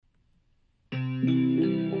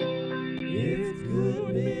It's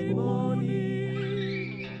good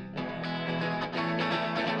mid-morning.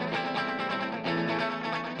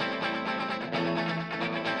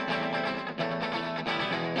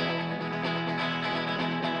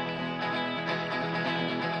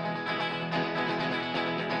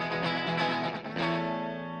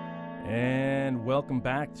 And welcome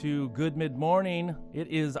back to Good Mid Morning. It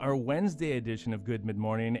is our Wednesday edition of Good Mid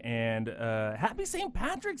Morning, and happy St.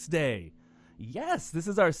 Patrick's Day. Yes, this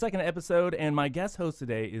is our second episode, and my guest host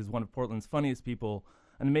today is one of Portland's funniest people,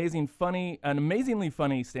 an amazingly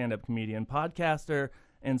funny stand-up comedian, podcaster,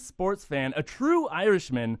 and sports fan, a true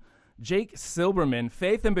Irishman, Jake Silberman.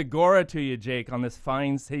 Faith and Begorra to you, Jake, on this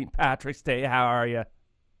fine St. Patrick's Day. How are you?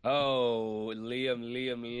 Oh,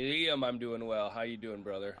 Liam, I'm doing well. How you doing,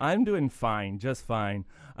 brother? I'm doing fine, just fine.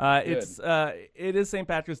 It is St.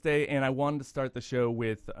 Patrick's Day, and I wanted to start the show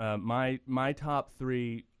with my top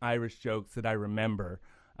three Irish jokes that I remember.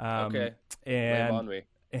 Okay, and blame on me.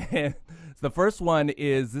 and the first one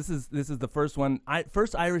is this is the first one.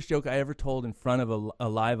 First Irish joke I ever told in front of a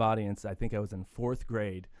live audience. I think I was in fourth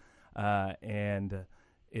grade, and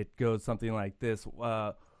it goes something like this.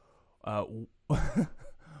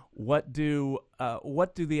 What do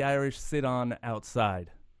the Irish sit on outside?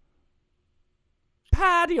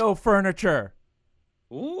 Patio furniture.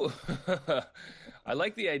 Ooh, I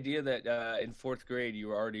like the idea that in fourth grade you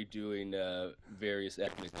were already doing various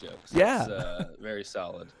ethnic jokes. Yeah. That's, very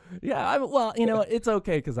solid. Yeah, well, it's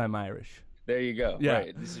okay because I'm Irish. There you go. Yeah.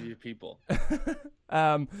 Right, these are your people.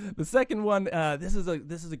 The second one, this is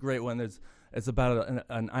a great one. It's about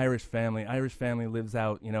an Irish family. Irish family lives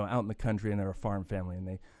out in the country, and they're a farm family,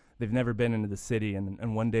 and they've never been into the city.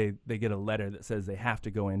 And one day they get a letter that says they have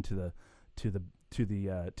to go into the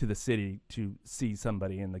city to see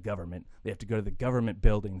somebody in the government. They have to go to the government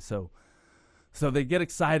building. So they get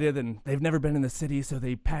excited, and they've never been in the city, so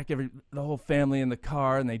they pack the whole family in the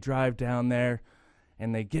car, and they drive down there,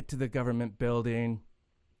 and they get to the government building,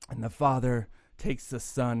 and the father takes the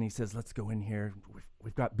son. He says, "Let's go in here.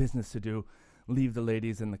 We've got business to do. Leave the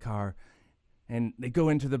ladies in the car." And they go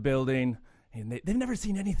into the building, and they've never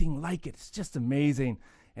seen anything like it. It's just amazing.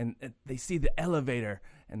 And they see the elevator,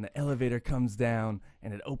 and the elevator comes down,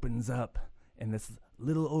 and it opens up, and this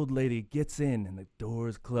little old lady gets in, and the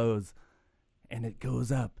doors close, and it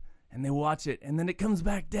goes up, and they watch it, and then it comes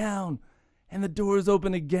back down, and the doors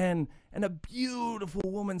open again, and a beautiful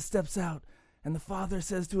woman steps out, and the father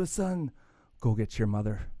says to his son, "Go get your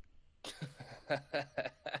mother."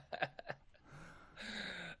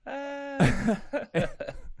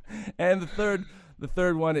 And the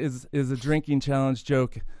third one is a drinking challenge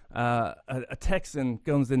joke. A Texan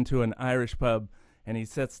comes into an Irish pub, and he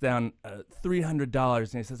sets down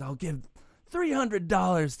 $300, and he says, "I'll give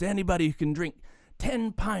 $300 to anybody who can drink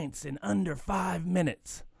 10 pints in under 5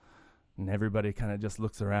 minutes." And everybody kind of just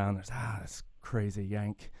looks around. There's, this crazy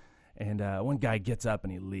Yank. And one guy gets up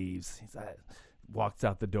and he leaves. He walks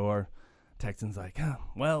out the door. Texan's like,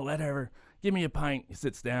 well, whatever. Give me a pint. He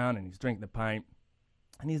sits down and he's drinking the pint.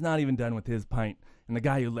 And he's not even done with his pint. And the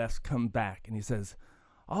guy who left comes back and he says,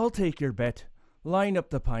 "I'll take your bet. Line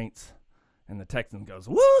up the pints." And the Texan goes,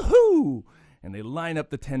 "Woohoo!" And they line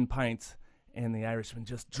up the 10 pints. And the Irishman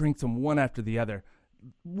just drinks them one after the other.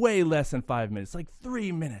 Way less than 5 minutes, like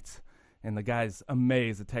 3 minutes. And the guy's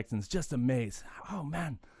amazed. The Texan's just amazed. "Oh,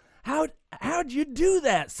 man, how'd you do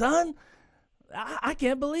that, son? I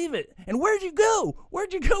can't believe it. And where'd you go?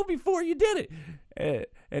 Where'd you go before you did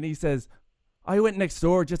it?" And he says, "I went next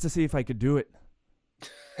door just to see if I could do it."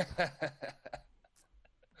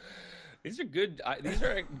 These are good. These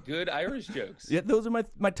are good Irish jokes. Yeah, those are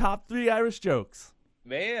my top three Irish jokes.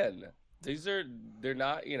 Man, they're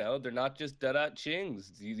not they're not just da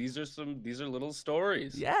chings. These are little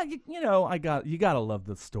stories. Yeah, you gotta love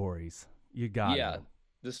the stories. You got Yeah,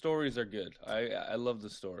 the stories are good. I love the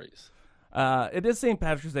stories. It is St.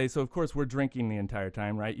 Patrick's Day, so of course we're drinking the entire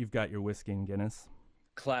time, right? You've got your whiskey and Guinness.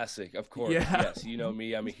 Classic, of course. Yeah. Yes, you know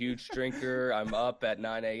me. I'm a huge drinker. I'm up at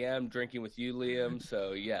 9 a.m. drinking with you, Liam.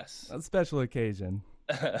 So yes, A special occasion.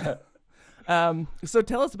 So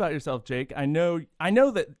tell us about yourself, Jake. I know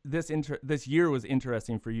that this year was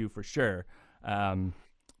interesting for you for sure.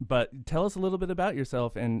 But tell us a little bit about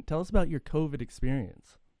yourself and tell us about your COVID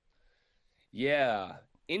experience. Yeah,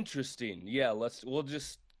 interesting. Yeah,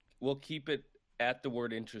 we'll keep it at the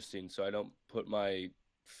word interesting, so I don't put my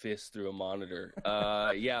fist through a monitor.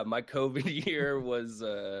 Yeah, my COVID year was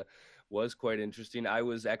quite interesting. I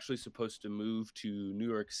was actually supposed to move to New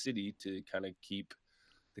York City to kind of keep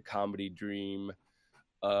the comedy dream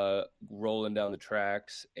rolling down the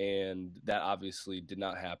tracks, and that obviously did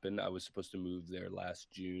not happen. I was supposed to move there last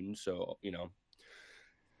June, so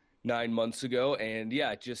 9 months ago, and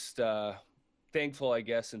yeah, just thankful, I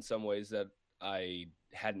guess, in some ways that I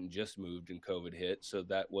hadn't just moved and COVID hit, so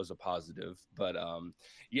that was a positive. But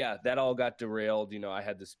yeah, that all got derailed. I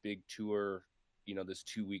had this big tour, this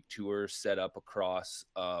 2-week tour set up across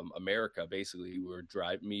America. Basically, we were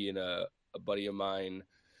driving, me and a buddy of mine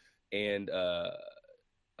and a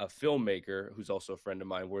filmmaker who's also a friend of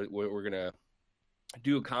mine. We're gonna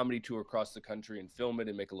do a comedy tour across the country and film it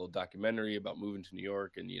and make a little documentary about moving to New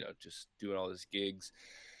York and just doing all these gigs.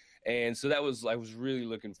 And so I was really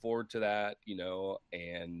looking forward to that,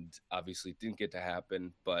 and obviously it didn't get to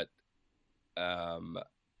happen, but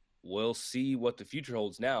we'll see what the future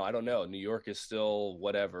holds now. I don't know. New York is still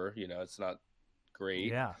whatever, it's not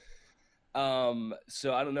great. Yeah.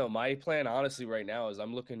 So I don't know. My plan honestly right now is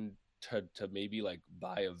I'm looking to maybe like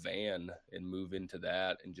buy a van and move into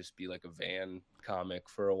that and just be like a van comic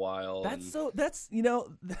for a while. That's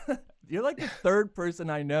you're like the third person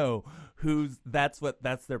I know that's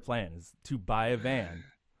their plan, is to buy a van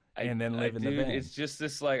and then live in the van. It's just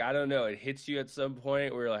this, like, I don't know, it hits you at some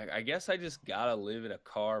point where you're like, I guess I just gotta live in a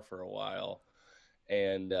car for a while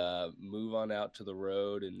and move on out to the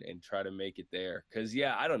road and try to make it there. Cause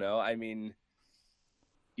yeah, I don't know. I mean,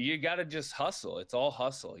 you got to just hustle. It's all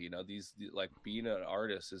hustle. These, like, being an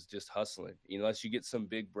artist is just hustling. Unless you get some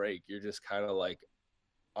big break, you're just kind of like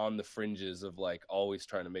on the fringes of like always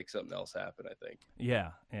trying to make something else happen, I think.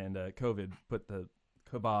 Yeah. And COVID put the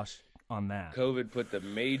kibosh on that. COVID put the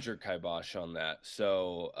major kibosh on that.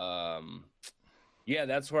 So, yeah,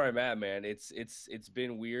 that's where I'm at, man. It's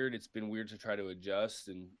been weird. It's been weird to try to adjust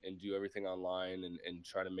and do everything online and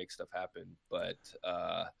try to make stuff happen. But,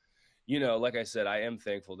 like I said, I am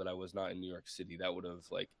thankful that I was not in New York City. That would have,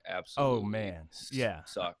 like, absolutely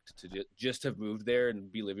sucked to just have moved there and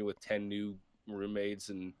be living with 10 new roommates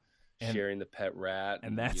and sharing the pet rat.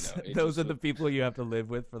 And that's those are the people you have to live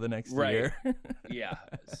with for the next year. Yeah.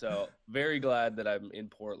 So very glad that I'm in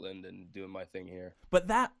Portland and doing my thing here. But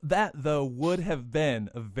that though would have been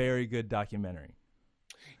a very good documentary.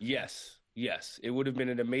 Yes. It would have been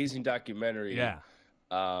an amazing documentary. Yeah.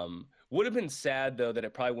 Would have been sad though that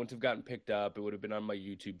it probably wouldn't have gotten picked up. It would have been on my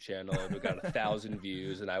YouTube channel. It would have got 1,000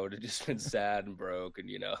 views, and I would have just been sad and broke, and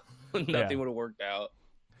nothing would have worked out.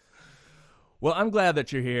 Well, I'm glad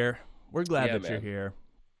that you're here. We're glad that you're here.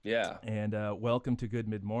 Yeah. And welcome to Good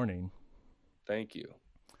Mid Morning. Thank you.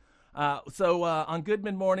 So on Good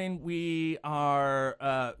Mid Morning, we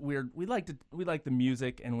are we like the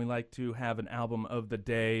music, and we like to have an album of the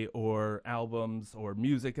day or albums or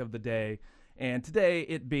music of the day. And today,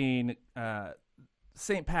 it being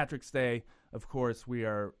St. Patrick's Day, of course, we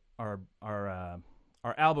are our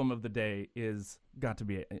album of the day is got to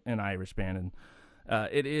be an Irish band, and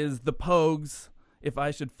it is the Pogues. If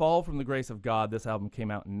I Should Fall from the Grace of God. This album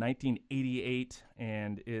came out in 1988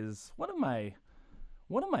 and is one of my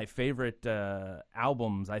favorite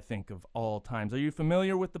albums, I think, of all times. Are you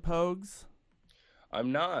familiar with the Pogues?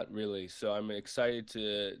 I'm not really, so I'm excited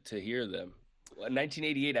to hear them. In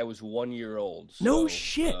 1988, I was 1 year old. So, no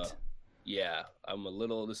shit. Yeah,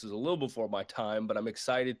 this is a little before my time, but I'm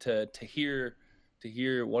excited to hear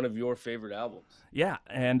one of your favorite albums. Yeah,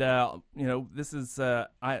 and this is the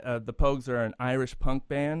Pogues are an Irish punk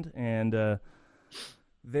band, and this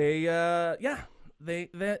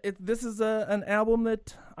is an album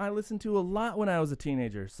that I listened to a lot when I was a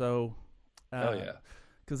teenager. So,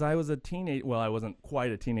 because I was a teenager. Well, I wasn't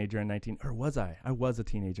quite a teenager in or was I? I was a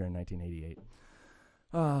teenager in 1988.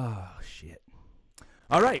 Oh shit!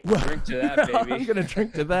 All right, well, drink to that, baby. I'm gonna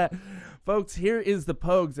drink to that, folks. Here is the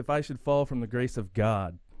Pogues. If I Should Fall from the Grace of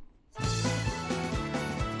God.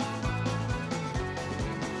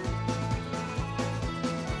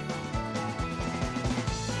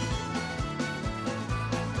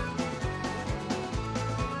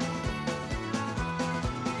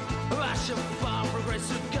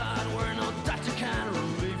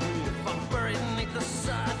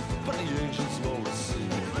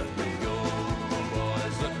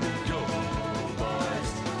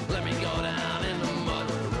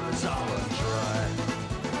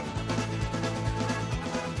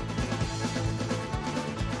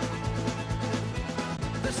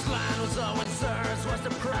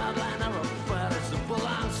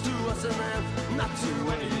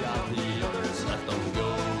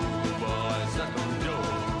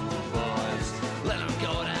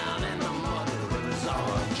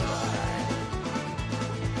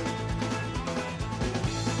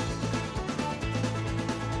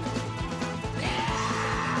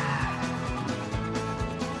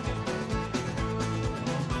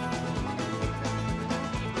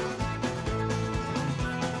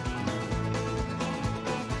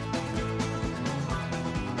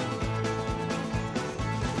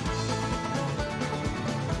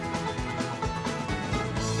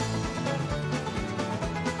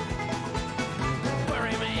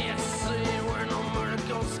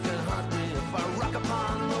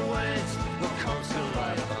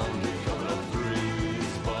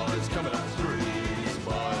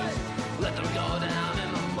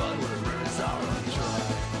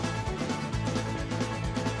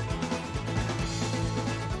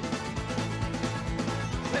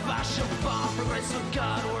 I shall fall from grace of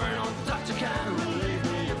God, where no doctor can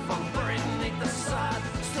relieve me. If I'm buried beneath the sod,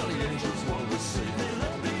 still the angels won't receive me.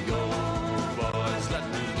 Let me go, boys, let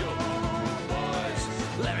me go, boys.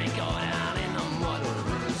 Let me go down in the mud where the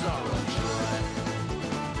rivers are dry.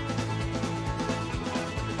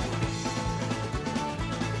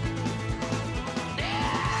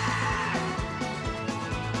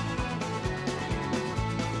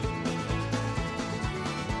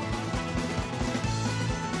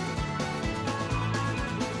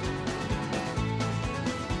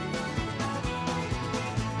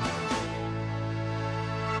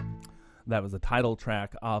 That was a title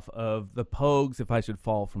track off of the Pogues, If I Should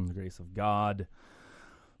Fall from the Grace of God.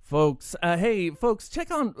 Folks, hey, folks, check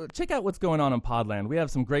out what's going on in Podland. We have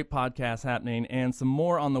some great podcasts happening and some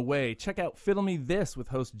more on the way. Check out Fiddle Me This with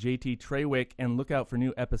host JT Trawick, and look out for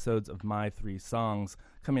new episodes of My Three Songs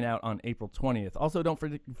coming out on April 20th. Also, don't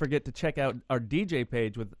forget to check out our DJ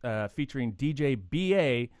page with featuring DJ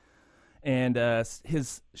BA and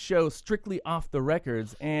his show Strictly Off the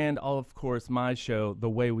Records, and of course my show The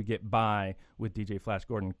Way We Get By with DJ Flash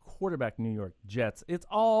Gordon, quarterback New York Jets. It's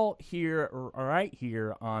all here, right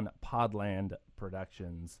here on Podland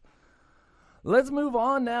Productions. Let's move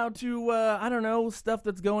on now to I don't know, stuff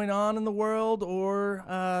that's going on in the world,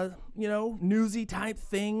 or newsy type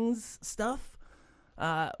things stuff.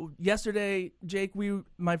 Yesterday, Jake, me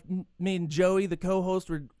and Joey, the co-host,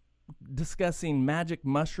 were discussing magic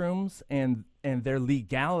mushrooms and their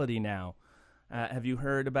legality now. Have you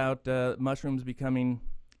heard about mushrooms becoming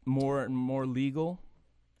more and more legal?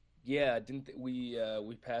 Yeah, didn't we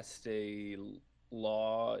passed a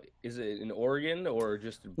law? Is it in Oregon or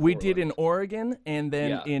just in Portland? We did in Oregon, and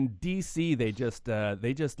then Yeah. in DC they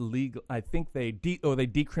just legal. I think they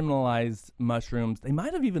decriminalized mushrooms. They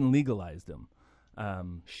might have even legalized them.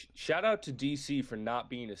 Shout out to DC for not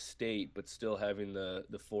being a state, but still having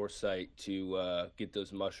the foresight to get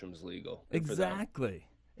those mushrooms legal. Good for them.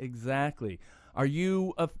 Exactly. Are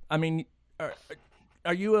you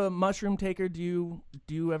are you a mushroom taker? Do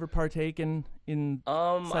you ever partake in I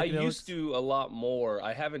psychedelics? used to a lot more.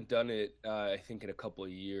 I haven't done it. I think in a couple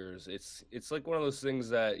of years. It's like one of those things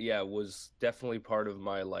that was definitely part of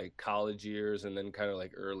my like college years, and then kind of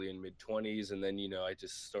like early and mid 20s, and then I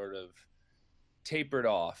just sort of tapered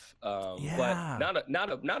off. Yeah. But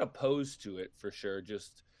not opposed to it for sure.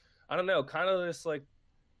 Just I don't know, kind of just like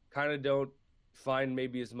kind of don't find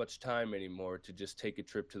maybe as much time anymore to just take a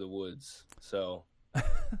trip to the woods. So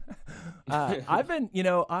I've been,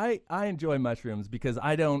 I enjoy mushrooms because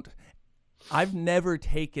I've never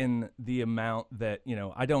taken the amount that,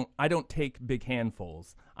 I don't take big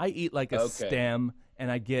handfuls. I eat like a stem, and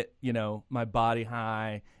I get, my body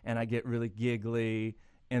high, and I get really giggly,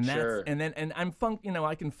 and that's, Sure. and I'm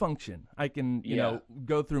I can function. I can,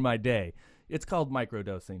 go through my day. It's called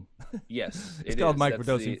microdosing. yes, It's called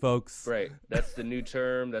microdosing, folks. Right. That's the new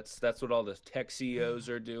term. That's what all the tech CEOs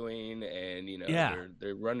are doing, and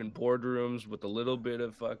they're running boardrooms with a little bit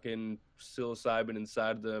of fucking psilocybin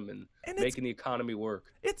inside of them, and making the economy work.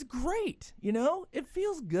 It's great, It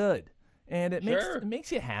feels good, and it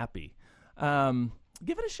makes you happy.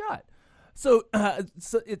 Give it a shot. So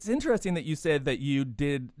it's interesting that you said that you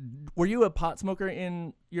did. Were you a pot smoker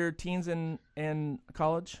in your teens and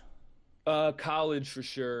college? College for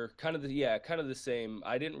sure. Kind of the same.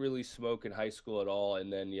 I didn't really smoke in high school at all,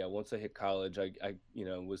 and then once I hit college, I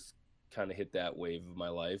was kind of hit that wave of my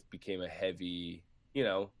life. Became a heavy,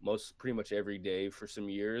 pretty much every day for some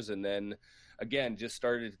years, and then again just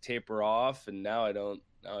started to taper off, and now I don't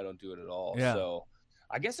do it at all. Yeah. So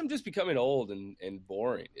I guess I'm just becoming old and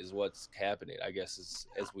boring is what's happening, I guess,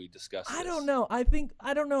 as we discussed. I don't know. I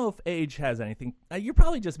don't know if age has anything. You're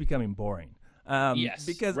probably just becoming boring. Yes,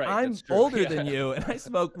 because right, I'm that's true. older than you, and I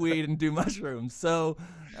smoke weed and do mushrooms. So,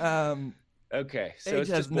 okay, so age it's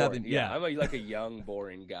has just boring. nothing. Yeah. I'm like a young,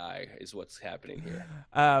 boring guy is what's happening here.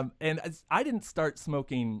 And I didn't start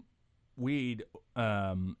smoking weed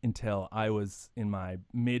until I was in my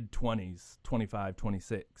mid-20s, 25,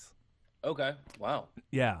 26. Okay, wow.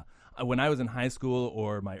 Yeah. When I was in high school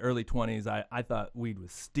or my early 20s, I thought weed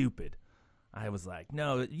was stupid. I was like,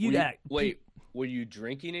 no, were you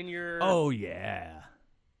drinking in your... Oh, yeah.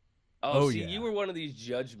 See, you were one of these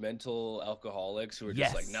judgmental alcoholics who were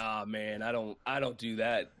just like, nah, man, I don't do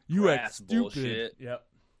that. You act stupid. Bullshit. Yep.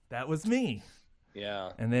 That was me.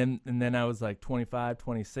 Yeah. And then I was like 25,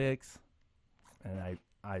 26, and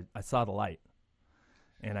I saw the light,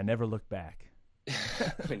 and I never looked back.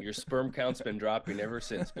 And your sperm count's been dropping ever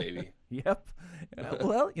since, baby. Yep.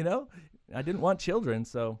 Well, I didn't want children,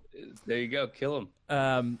 so there you go, kill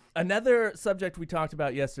them. Another subject we talked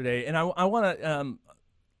about yesterday, and I want to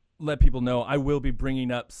let people know I will be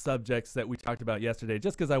bringing up subjects that we talked about yesterday,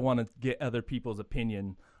 just because I want to get other people's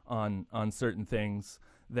opinion on certain things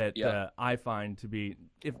that I find to be,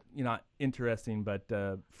 if not interesting, but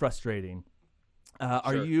frustrating.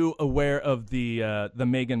 Are you aware of the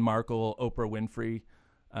Meghan Markle Oprah Winfrey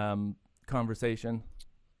conversation?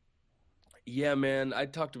 Yeah, man. I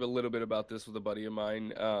talked a little bit about this with a buddy of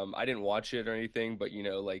mine. I didn't watch it or anything, but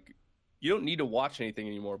like, you don't need to watch anything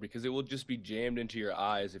anymore because it will just be jammed into your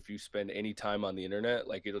eyes if you spend any time on the internet.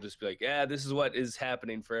 Like, it'll just be like, yeah, this is what is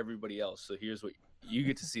happening for everybody else. So here's what you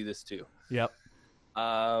get to see this too. Yep.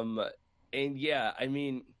 And yeah, I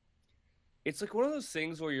mean, it's like one of those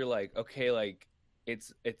things where you're like, okay, like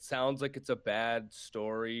it sounds like it's a bad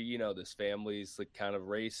story. This family's like kind of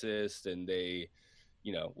racist and they,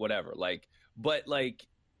 whatever. Like, but like,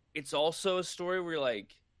 it's also a story where you're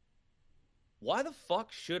like, why the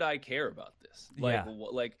fuck should I care about this? Like,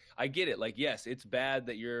 like I get it. Like, yes, it's bad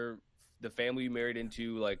that the family you married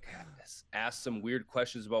into, like, asked some weird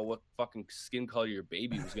questions about what fucking skin color your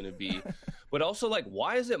baby was going to be. But also, like,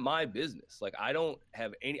 why is it my business? Like, I don't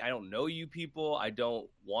know you people. I don't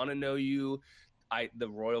want to know you. The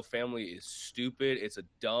royal family is stupid. It's a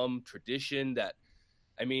dumb tradition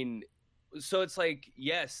so it's like,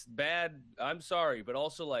 yes, bad. I'm sorry. But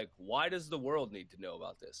also, like, why does the world need to know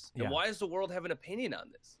about this? And why does the world have an opinion on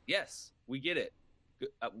this? Yes, we get it.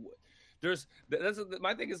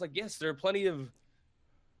 My thing is, like, yes, there are plenty of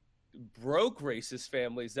broke racist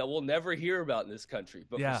families that we'll never hear about in this country.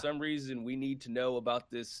 But for some reason, we need to know about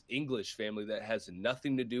this English family that has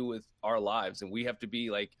nothing to do with our lives. And we have to be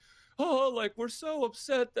like, oh, like, we're so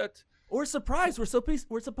upset that... Or surprised.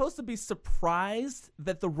 We're supposed to be surprised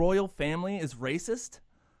that the royal family is racist.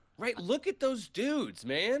 Right, look at those dudes,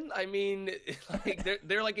 man. I mean, like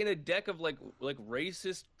they're like in a deck of like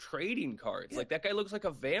racist trading cards. Yeah. Like, that guy looks like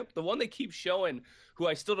a vamp. The one they keep showing, who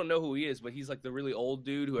I still don't know who he is, but he's like the really old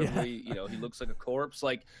dude who everybody, he looks like a corpse.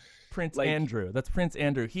 Like Prince Andrew. That's Prince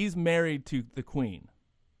Andrew. He's married to the Queen.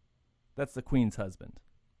 That's the Queen's husband.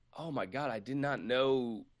 Oh my God, I did not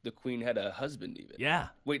know the Queen had a husband even. Yeah.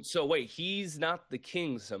 Wait, he's not the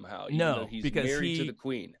king somehow? No, he's because married to the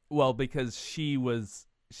Queen. Well, because she's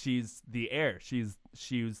the heir. She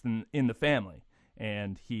was in the family,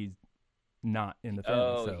 and he's not in the family.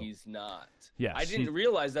 Oh, so. He's not. Yeah, I didn't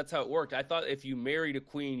realize that's how it worked. I thought if you married a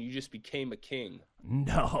queen, you just became a king.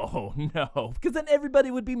 No, because then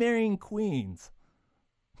everybody would be marrying queens.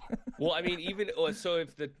 Well, I mean, even so,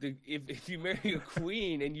 if you marry a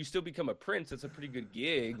queen and you still become a prince, that's a pretty good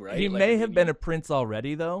gig, right? He may have been a prince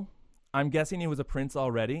already, though. I'm guessing he was a prince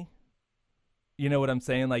already. You know what I'm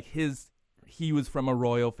saying? Like, he was from a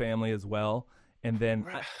royal family as well, and then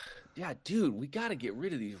yeah, dude, we got to get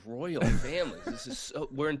rid of these royal families.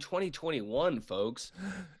 We're in 2021, folks.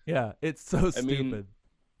 Yeah, it's so stupid. Mean,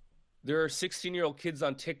 there are 16-year-old kids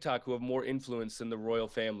on TikTok who have more influence than the royal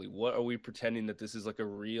family. What are we pretending that this is like a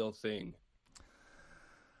real thing?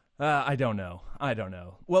 I don't know.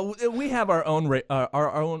 Well, we have our own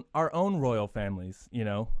our own royal families,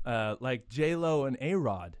 like J-Lo and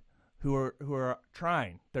A-Rod, who are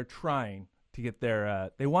trying. They're trying to get their.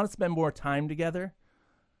 They want to spend more time together.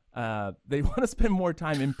 They want to spend more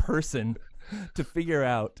time in person to figure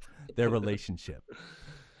out their relationship.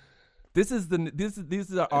 These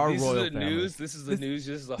are our royal family. News. This is the news.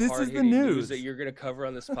 This is the hard-hitting news that you're going to cover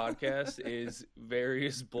on this podcast is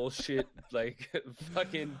various bullshit, like,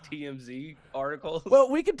 fucking TMZ articles.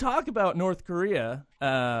 Well, we could talk about North Korea,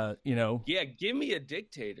 Yeah, give me a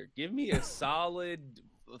dictator. Give me a solid,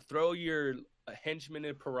 throw your henchmen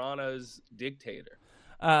and piranhas dictator.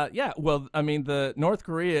 Well, I mean, the North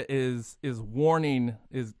Korea is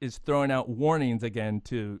throwing out warnings again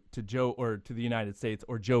to Joe or to the United States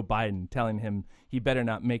or Joe Biden, telling him he better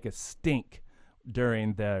not make a stink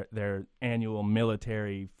during their annual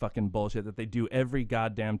military fucking bullshit that they do every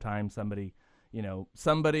goddamn time somebody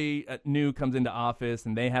new comes into office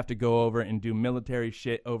and they have to go over and do military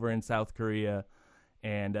shit over in South Korea,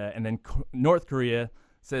 and then North Korea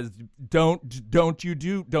says don't you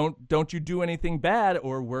do anything bad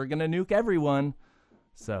or we're gonna nuke everyone.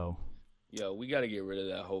 So we got to get rid of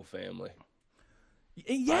that whole family.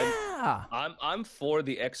 Yeah, I'm for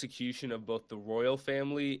the execution of both the royal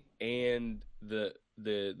family and the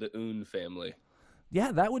Un family.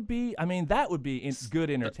 Yeah, that would be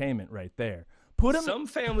good entertainment right there. Some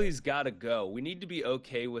families gotta go. We need to be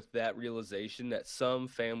okay with that realization that some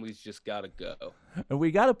families just gotta go. And we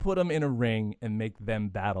gotta put them in a ring and make them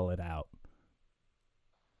battle it out.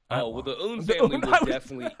 Oh, well, the Un family would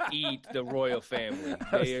definitely eat the royal family.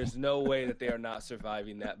 There's no way that they are not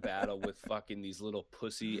surviving that battle with fucking these little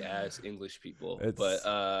pussy-ass English people.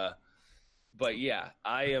 But yeah,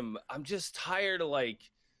 I'm just tired of like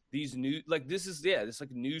these new, like this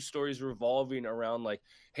like news stories revolving around like,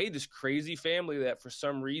 hey, this crazy family that for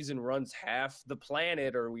some reason runs half the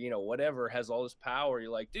planet or whatever, has all this power.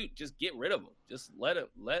 You're like, dude, just get rid of them. Just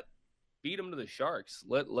beat them to the sharks.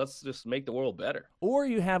 Let's just make the world better. Or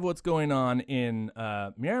you have what's going on in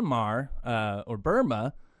Myanmar or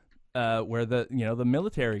Burma, where the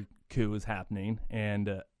military coup is happening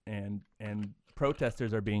and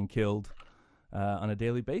protesters are being killed on a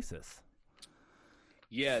daily basis.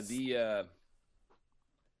 Yeah,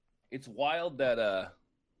 it's wild that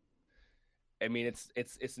I mean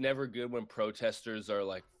it's never good when protesters are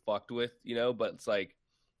like fucked with, but it's like,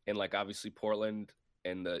 and like obviously Portland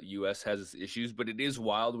and the US has its issues, but it is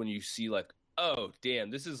wild when you see like, oh damn,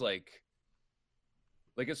 this is like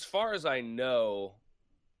as far as I know,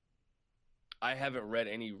 I haven't read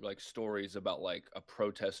any like stories about like a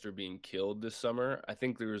protester being killed this summer. I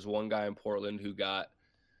think there was one guy in Portland who got,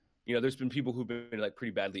 there's been people who've been like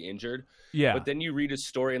pretty badly injured. Yeah. But then you read a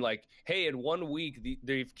story and like, hey, in 1 week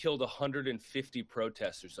they've killed 150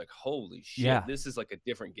 protesters. Like, holy shit, Yeah. This is like a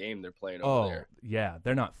different game they're playing over there. Yeah,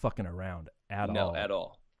 they're not fucking around at all. No, at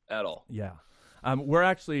all. Yeah. We're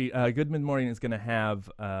actually Good Mid Morning is going to have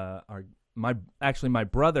my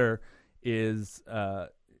brother is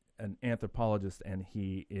an anthropologist, and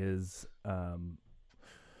he is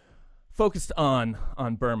focused on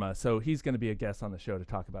Burma, so he's going to be a guest on the show to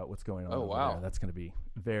talk about what's going on. Oh, wow. There. That's going to be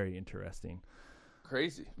very interesting.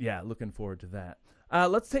 Crazy. Yeah, looking forward to that.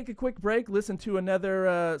 Let's take a quick break, listen to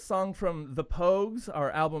another song from The Pogues,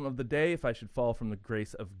 our album of the day, If I Should Fall from the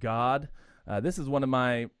Grace of God. This is one of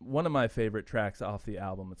my favorite tracks off the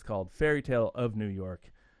album. It's called Fairy Tale of New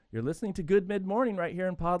York. You're listening to Good Mid Morning right here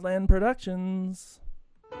in Podland Productions.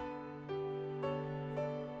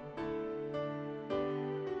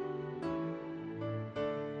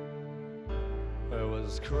 It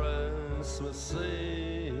was Christmas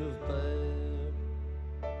Eve, babe,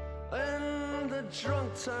 in the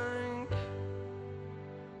drunk tank.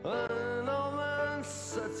 An old man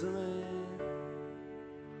said to me,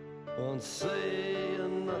 won't see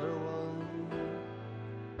another one.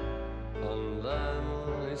 And then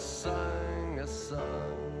he sang a song,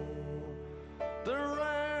 the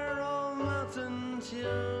rare old mountain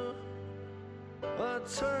tune. I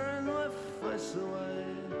turned my face away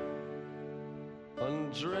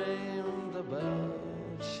and dreamed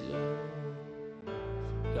about you.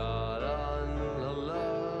 Got on a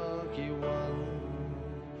lucky one,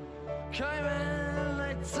 came in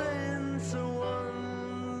 18 to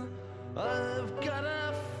 1. I've got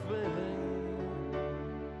a feeling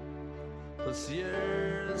this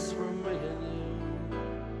year's for me and you.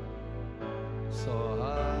 So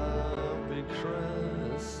happy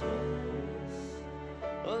Christmas,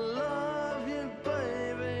 I love you,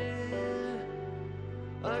 baby.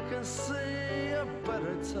 I can see a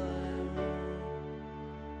better time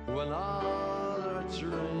when all our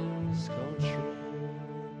dreams come true.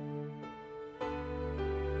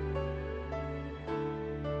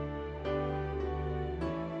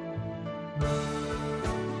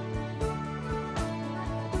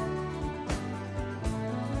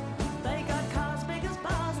 They got cars big as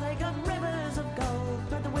bars, they got rivers of gold.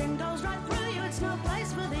 But the windows right through you, it's no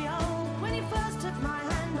place for the old. When you first took my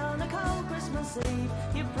hand on a cold Christmas Eve,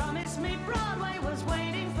 you promised me Broadway was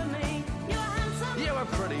waiting for me. You were handsome. You were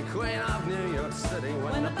pretty queen of New York City.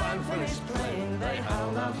 When the band finished playing, they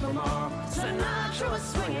held out for more. Sinatra was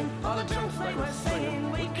swinging, all the junk they were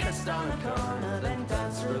singing. We kissed on a corner, then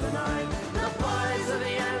danced through the night. The boys of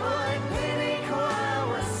the NYPD choir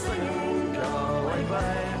were singing, go away,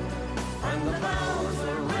 babe. And the bells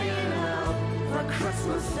were ringing out for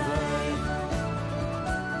Christmas Day.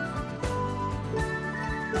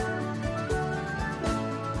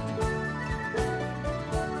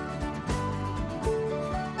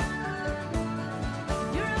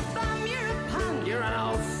 You're a bum, you're a punk. You're an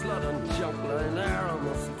old slut and junk lying there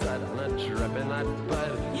almost dead on a drip in that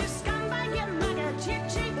bed. You scumbag, you maggot, you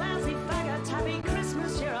cheap, lousy faggot. Happy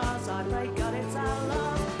Christmas, you're ours. I pray God it's our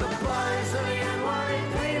love. The boys of the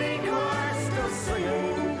NYPD choir still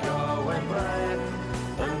singing, go away, babe.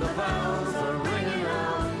 And the bells are ringing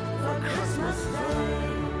out for Christmas Day.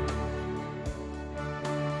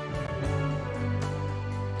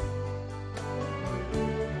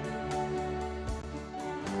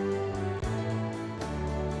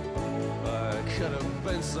 I could have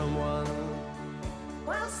been someone.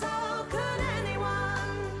 Well, so could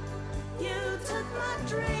anyone. You took my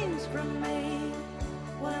dreams from me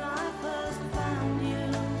when I first found you.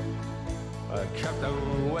 I kept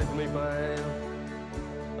them with me, babe.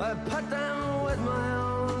 I put them with my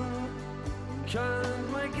own.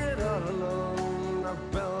 can't make it all alone. I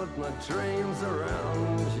built my dreams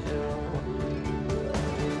around you.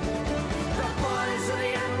 The boys of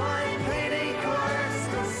the NYPD chorus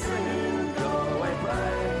are singing Galway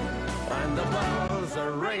Bay, and the bells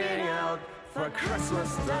are ringing out for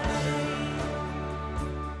Christmas Day.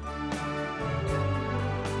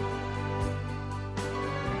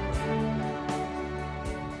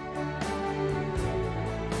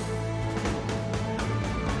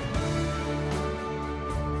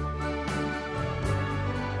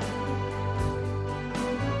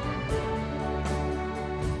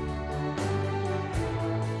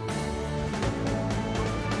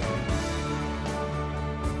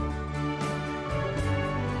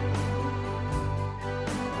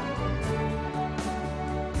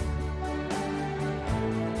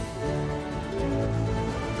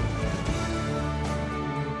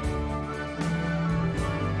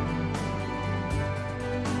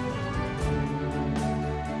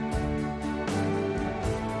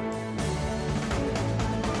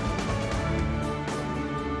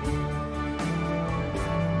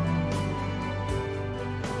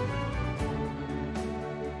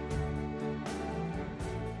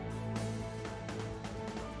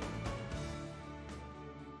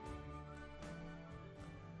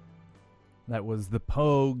 That was the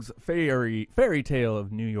Pogues fairy tale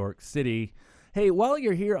of New York City. Hey, while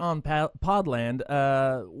you're here on Podland,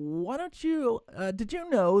 why don't you, did you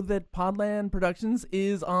know that Podland Productions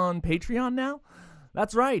is on Patreon now?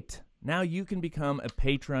 That's right. Now you can become a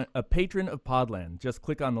patron of Podland. Just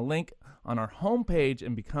click on the link on our homepage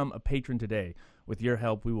and become a patron today. With your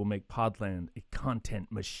help, we will make Podland a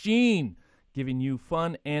content machine, giving you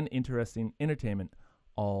fun and interesting entertainment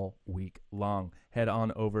all week long. Head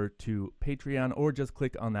on over to Patreon or just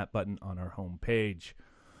click on that button on our homepage.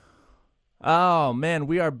 Oh man,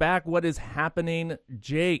 we are back. What is happening,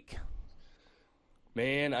 Jake?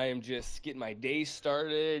 Man, I am just getting my day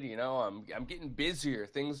started. You know, I'm getting busier.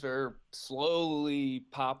 Things are slowly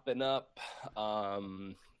popping up.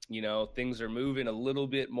 You know, things are moving a little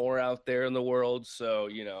bit more out there in the world. So,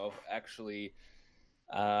 you know, actually,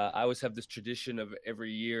 I always have this tradition of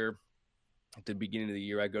every year at the beginning of the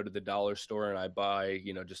year, I go to the dollar store and I buy,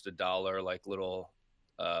 you know, just $1, like little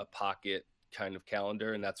pocket kind of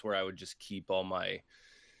calendar. And that's where I would just keep all my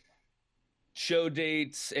show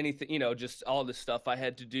dates, anything, you know, just all the stuff I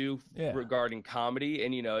had to do regarding comedy.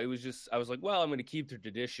 And, you know, it was just, I was like, well, I'm going to keep the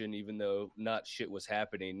tradition, even though not shit was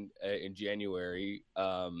happening in January.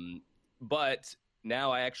 But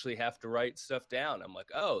now I actually have to write stuff down. I'm like,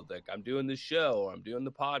 oh, like I'm doing this show or I'm doing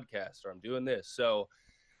the podcast or I'm doing this. So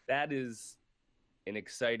that is an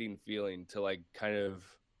exciting feeling to like kind of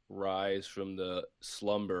rise from the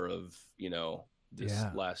slumber of, you know, this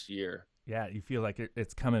last year. Yeah, you feel like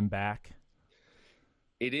it's coming back.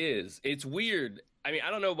 It is. It's weird. I mean,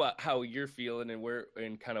 I don't know about how you're feeling and where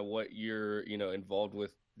and kind of what you're, you know, involved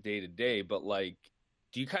with day to day, but like,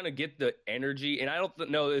 do you kind of get the energy? And I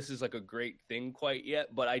don't know this is like a great thing quite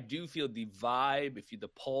yet, but I do feel the vibe, the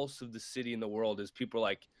pulse of the city and the world is people are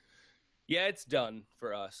like, yeah, it's done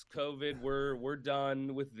for us. COVID, we're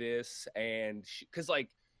done with this. And because, like,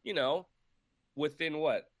 you know, within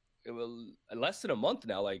what? It was less than a month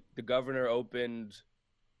now, like the governor opened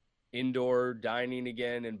indoor dining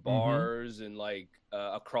again in bars and like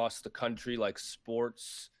across the country, like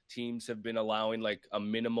sports teams have been allowing like a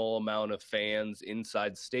minimal amount of fans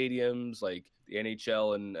inside stadiums. Like the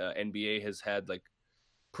NHL and NBA has had like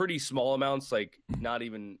pretty small amounts, like not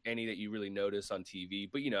even any that you really notice on TV,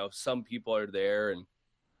 but you know, some people are there. And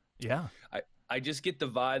yeah, I just get the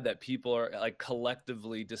vibe that people are like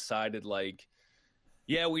collectively decided like,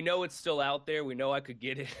 yeah, we know it's still out there. We know I could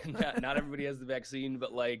get it. Not everybody has the vaccine,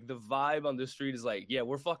 but like the vibe on the street is like, yeah,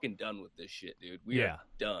 we're fucking done with this shit, dude. We are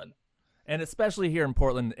done. And especially here in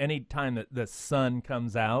Portland, any time that the sun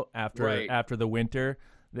comes out after the winter,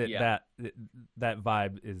 that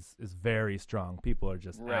vibe is very strong. People are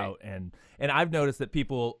just out, and I've noticed that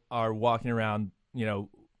people are walking around. You know,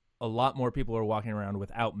 a lot more people are walking around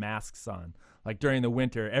without masks on. Like during the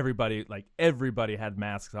winter, everybody had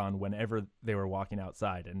masks on whenever they were walking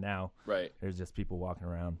outside, and now there's just people walking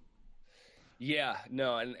around. Yeah,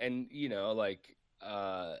 no, and you know, like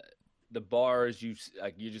the bars, you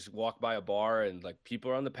just walk by a bar and like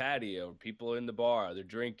people are on the patio, people are in the bar, they're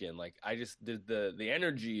drinking. Like I just the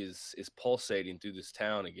energy is pulsating through this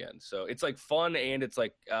town again. So it's like fun, and it's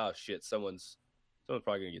like, oh shit, someone's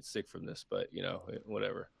probably gonna get sick from this, but you know,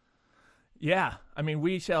 whatever. Yeah, I mean,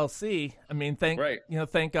 we shall see. I mean, thank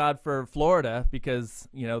God for Florida, because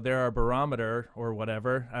you know they're our barometer or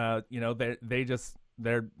whatever. You know,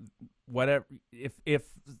 they're whatever. If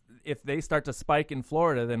if they start to spike in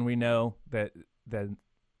Florida, then we know that then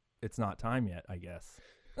it's not time yet, I guess.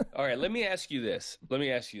 All right, let me ask you this.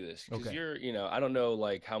 Because Okay. you're, I don't know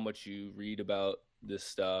like how much you read about this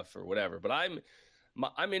stuff or whatever, but I'm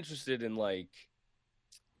interested in like,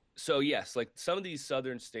 so yes, like some of these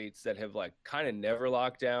southern states that have like kind of never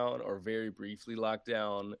locked down or very briefly locked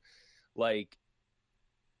down, like,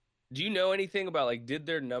 do you know anything about like did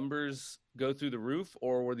their numbers go through the roof,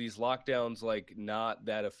 or were these lockdowns like not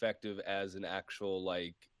that effective as an actual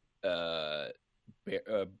uh,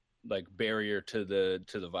 like barrier to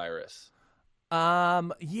the virus?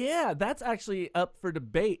 Yeah, that's actually up for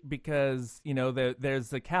debate because there's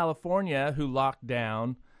the California who locked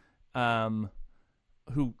down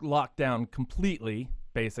completely,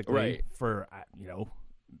 basically Right. for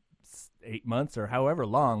 8 months or however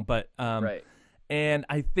long. But Right. and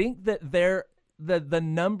I think that the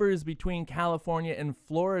numbers between California and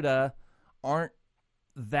Florida aren't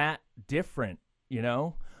that different,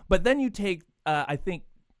 But then you take, I think,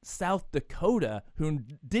 South Dakota, who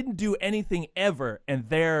didn't do anything ever, and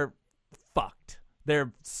they're fucked.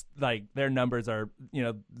 They're like their numbers are,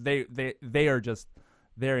 they are just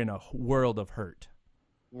they're in a world of hurt.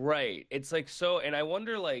 Right. It's like so, and I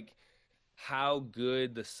wonder like how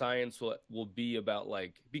good the science will be about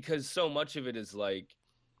like, because so much of it is like,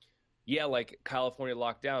 yeah, like California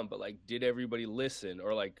locked down, but like did everybody listen,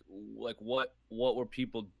 or like what were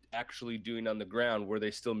people actually doing on the ground? Were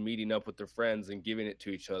they still meeting up with their friends and giving it to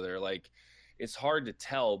each other? Like it's hard to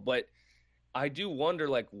tell, but I do wonder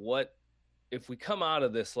like what if we come out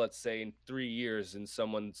of this, let's say in 3 years, and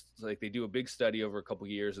someone's like, they do a big study over a couple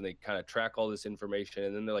of years and they kind of track all this information,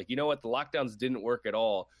 and then they're like, you know what, the lockdowns didn't work at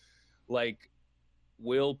all. Like,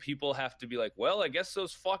 will people have to be like, well, I guess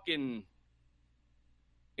those fucking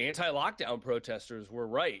anti-lockdown protesters were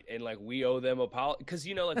right, and like we owe them a apology? Because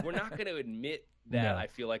like we're not going to admit that. No. I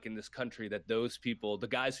feel like in this country that those people, the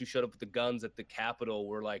guys who showed up with the guns at the Capitol,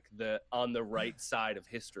 were like on the right side of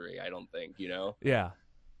history. I don't think. Yeah.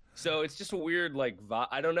 So it's just a weird like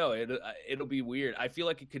I don't know. It'll be weird. I feel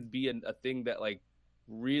like it could be a thing that like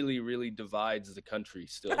really really divides the country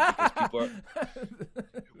still, because people are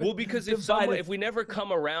well, because if we never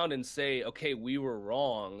come around and say, okay, we were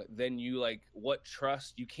wrong, then you like what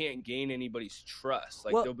trust, you can't gain anybody's trust.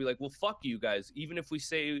 Like they'll be like, well, fuck you guys, even if we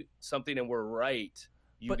say something and we're right,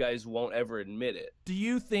 you guys won't ever admit it. Do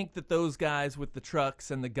you think that those guys with the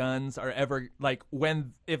trucks and the guns are ever like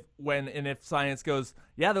if science goes,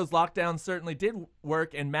 yeah, those lockdowns certainly did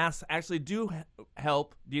work and masks actually do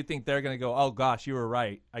help? Do you think they're going to go, oh gosh, you were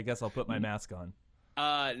right, I guess I'll put my mask on?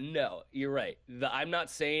 No, you're right. I'm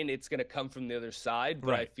not saying it's going to come from the other side,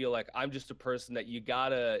 but Right. I feel like I'm just a person that you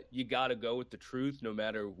gotta go with the truth no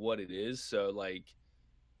matter what it is. So like,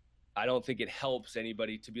 I don't think it helps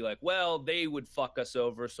anybody to be like, well, they would fuck us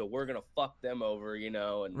over, so we're going to fuck them over,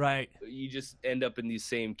 and Right. you just end up in these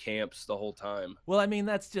same camps the whole time. Well,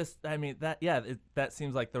 that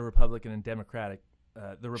seems like the Republican and Democratic.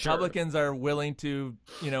 The Republicans are willing to,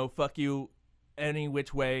 fuck you any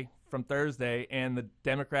which way from Thursday, and the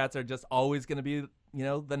Democrats are just always going to be,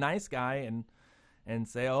 the nice guy and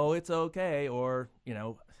say, oh, it's okay, or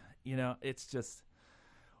it's just.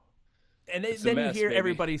 And It's a then mess, you hear baby.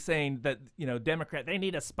 everybody saying that, Democrat, they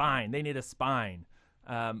need a spine.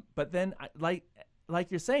 But then, like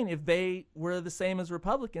you're saying, if they were the same as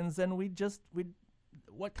Republicans, then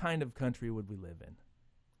what kind of country would we live in?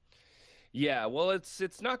 Yeah, well,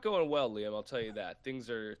 it's not going well, Liam. I'll tell you that. Things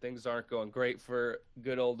aren't going great for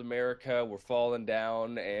good old America. We're falling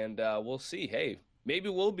down, and we'll see. Hey, maybe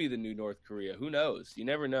we'll be the new North Korea. Who knows? You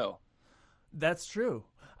never know. That's true.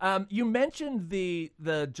 You mentioned the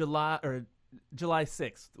July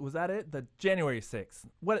 6th. Was that it? The January 6th.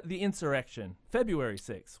 What, the insurrection? February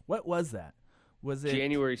 6th. What was that? Was it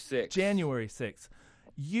January 6th? January 6th.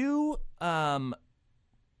 You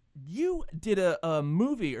did a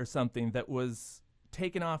movie or something that was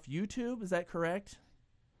taken off YouTube. Is that correct?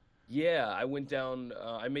 Yeah, I went down.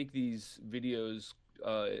 I make these videos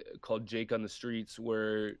called Jake on the Streets,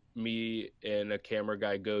 where me and a camera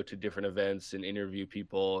guy go to different events and interview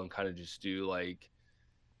people and kind of just do like,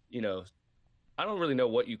 I don't really know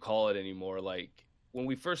what you call it anymore. Like when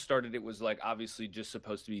we first started, it was like obviously just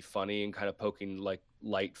supposed to be funny and kind of poking like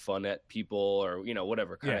light fun at people, or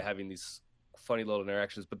whatever, kind of having these funny little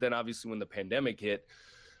interactions. But then obviously when the pandemic hit,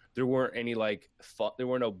 there weren't any there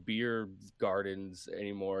were no beer gardens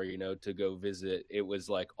anymore, to go visit. It was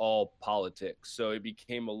like all politics. So it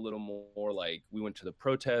became a little more like, we went to the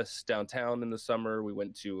protests downtown in the summer. We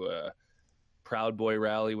went to a Proud Boy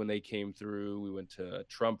rally when they came through. We went to a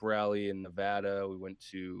Trump rally in Nevada. We went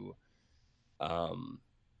to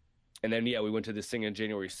And then, yeah, we went to this thing on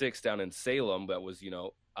January 6th down in Salem that was,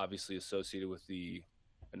 obviously associated with the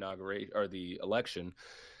inauguration or the election.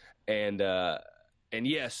 And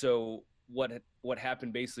yeah, so what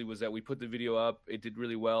happened basically was that we put the video up, it did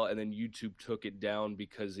really well, and then YouTube took it down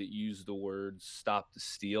because it used the words "stop the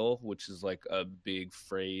steal," which is like a big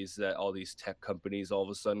phrase that all these tech companies all of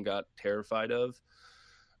a sudden got terrified of.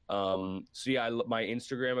 So yeah, my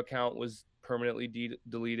Instagram account was permanently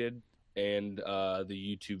deleted, and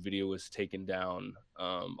the YouTube video was taken down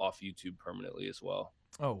off YouTube permanently as well.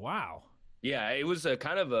 Oh, wow. Yeah, it was I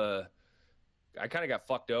kind of got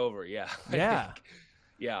fucked over. Yeah. Yeah.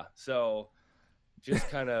 Yeah. So just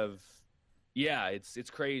kind of, yeah, it's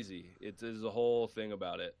crazy. There's a whole thing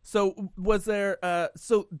about it. So was there,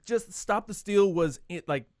 so just Stop the Steal, was it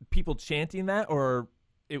like people chanting that, or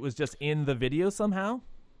it was just in the video somehow?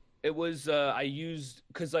 It was, I used,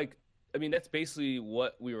 cause like, I mean, that's basically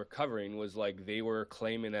what we were covering, was like, they were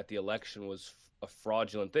claiming that the election was a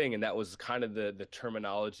fraudulent thing. And that was kind of the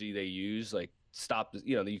terminology they use, like stop,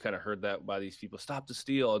 you kind of heard that by these people, stop the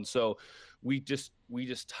steal. And so we just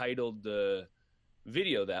titled the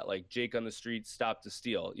video that, like, Jake on the street, stop the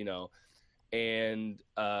steal, and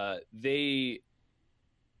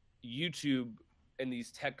YouTube and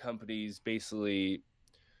these tech companies basically,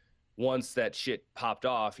 once that shit popped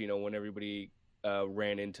off, when everybody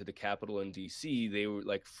ran into the Capitol in DC, they were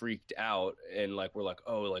like freaked out and like were like,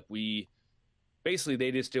 oh, like they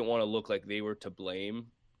just didn't want to look like they were to blame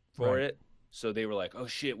for it. So they were like, oh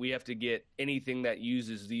shit, we have to get anything that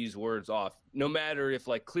uses these words off, no matter if,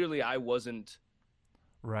 like, clearly I wasn't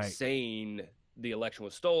saying the election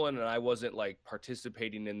was stolen, and I wasn't like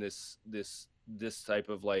participating in this type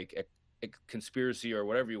of like a conspiracy or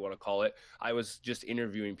whatever you want to call it. I was just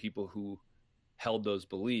interviewing people who held those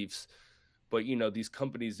beliefs. But these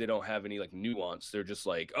companies, they don't have any like nuance. They're just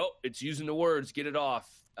like, oh, it's using the words, get it off,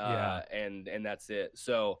 and that's it.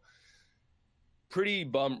 So pretty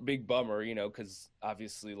big bummer, because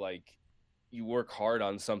obviously, like, you work hard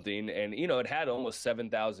on something, and it had almost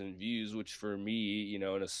 7,000 views, which for me, in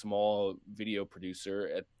a small video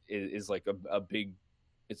producer, is like a big,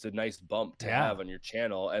 it's a nice bump to have on your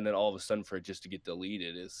channel. And then all of a sudden for it just to get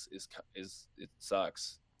deleted is it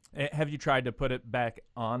sucks. Have you tried to put it back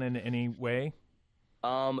on in any way?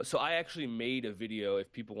 So I actually made a video.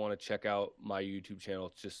 If people want to check out my YouTube channel,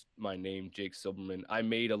 it's just my name, Jake Silberman. I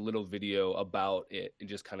made a little video about it and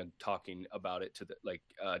just kind of talking about it to the, like,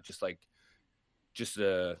 just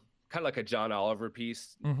a kind of like a John Oliver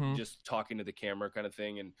piece, just talking to the camera kind of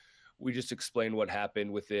thing. And we just explained what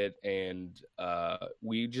happened with it. And I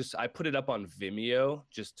put it up on Vimeo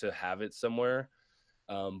just to have it somewhere.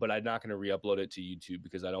 But I'm not going to re-upload it to YouTube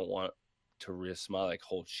because I don't want to risk my like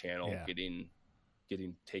whole channel getting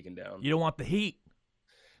taken down. You don't want the heat.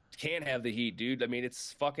 Can't have the heat, dude. I mean,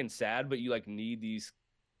 it's fucking sad, but you like need these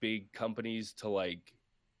big companies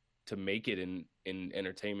to make it in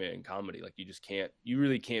entertainment and comedy. Like, you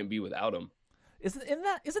really can't be without them. Isn't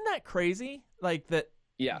that crazy? Like that.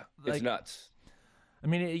 Yeah, like, it's nuts. I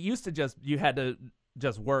mean, it used to you had to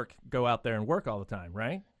just go out there and work all the time,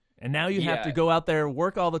 right? And now you have to go out there,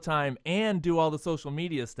 work all the time, and do all the social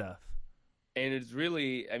media stuff. And it's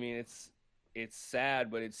really, I mean, it's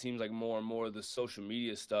sad, but it seems like more and more the social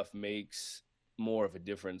media stuff makes more of a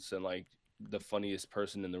difference than like the funniest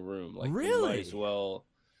person in the room. Like, really? You might as well.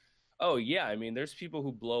 Oh yeah, I mean, there's people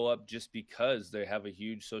who blow up just because they have a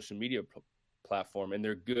huge social media platform and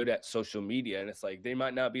they're good at social media, and it's like they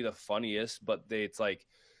might not be the funniest, but it's like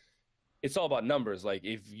it's all about numbers. Like,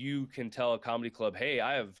 if you can tell a comedy club, hey,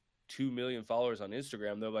 I have 2 million followers on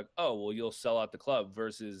Instagram, they're like, oh, well, you'll sell out the club,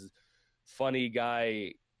 versus funny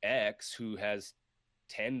guy X who has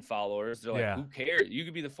 10 followers. They're like, who cares? You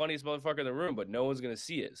could be the funniest motherfucker in the room, but no one's going to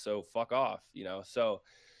see it. So fuck off, So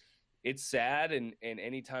it's sad. And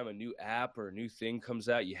anytime a new app or a new thing comes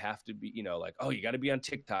out, you have to be, like, oh, you got to be on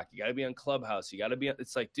TikTok. You got to be on Clubhouse. You got to be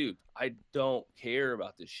it's like, dude, I don't care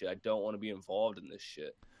about this shit. I don't want to be involved in this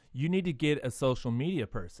shit. You need to get a social media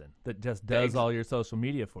person that just does all your social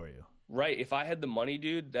media for you. Right. If I had the money,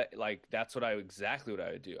 dude, that's exactly what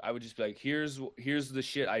I would do. I would just be like, here's the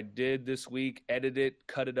shit I did this week, edit it,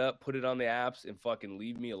 cut it up, put it on the apps, and fucking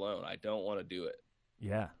leave me alone. I don't want to do it.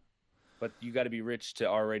 Yeah. But you got to be rich to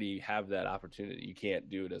already have that opportunity. You can't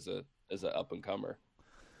do it as an up and comer.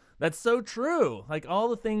 That's so true. Like, all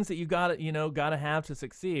the things that you gotta have to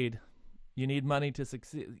succeed. You need money to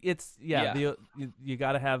succeed. You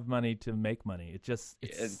got to have money to make money. It's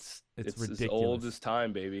ridiculous. As old as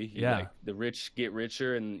time, baby. The rich get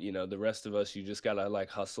richer, and the rest of us, you just gotta like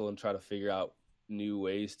hustle and try to figure out new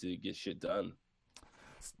ways to get shit done.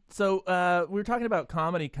 So we were talking about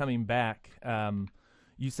comedy coming back.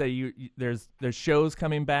 you say there's shows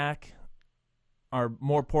coming back. Are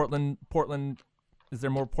more Portland? Is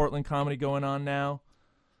there more Portland comedy going on now?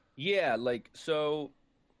 Yeah, like, so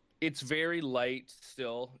it's very light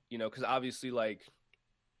still, you know, because obviously, like,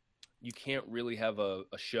 you can't really have a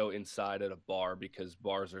show inside at a bar because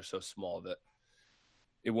bars are so small that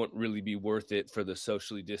it won't really be worth it for the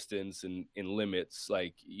socially distance and in limits.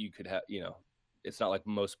 Like, you could have, you know, it's not like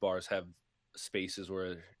most bars have spaces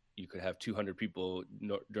where you could have 200 people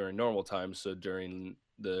during normal times. So during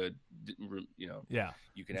the, you know,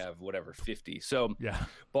 you can have whatever 50. So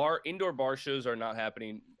indoor bar shows are not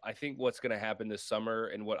happening. I think what's going to happen this summer,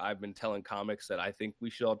 and what I've been telling comics that I think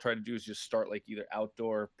we should all try to do, is just start like either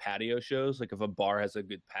outdoor patio shows. Like if a bar has a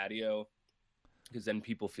good patio, because then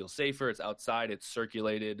people feel safer. It's outside, it's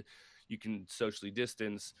circulated, you can socially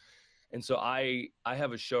distance. And so I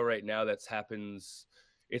have a show right now that's happens.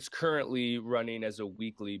 It's currently running as a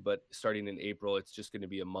weekly, but starting in April, it's just going to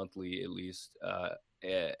be a monthly, at least,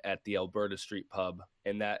 at the Alberta Street Pub.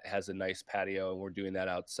 And that has a nice patio, and we're doing that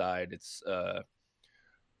outside. It's the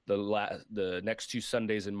next 2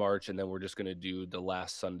 Sundays in March, and then we're just going to do the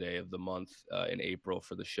last Sunday of the month in April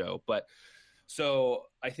for the show. But so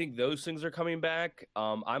I think those things are coming back.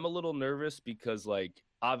 I'm a little nervous because, like,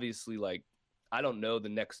 obviously, like, I don't know the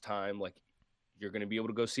next time, like, you're going to be able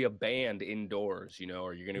to go see a band indoors, you know,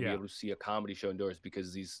 or you're going to be able to see a comedy show indoors,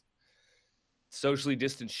 because these socially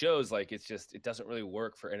distant shows, like, it doesn't really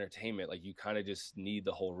work for entertainment. Like, you kind of just need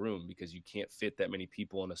the whole room because you can't fit that many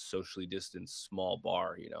people in a socially distant small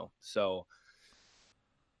bar, you know? So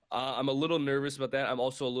I'm a little nervous about that. I'm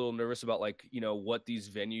also a little nervous about, like, you know, what these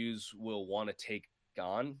venues will want to take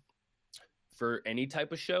on for any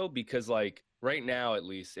type of show, because, like, right now, at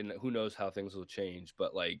least, and who knows how things will change,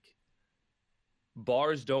 but, like,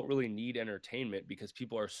 bars don't really need entertainment because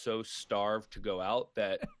people are so starved to go out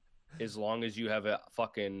that as long as you have a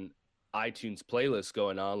fucking iTunes playlist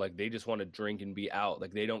going on, like, they just want to drink and be out.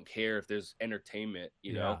 Like, they don't care if there's entertainment,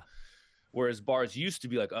 you know? Whereas bars used to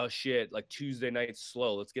be like, oh shit, like, Tuesday night's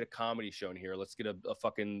slow, let's get a comedy show in here, let's get a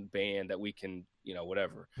fucking band that we can, you know,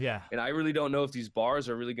 whatever. And I really don't know if these bars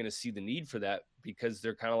are really going to see the need for that, because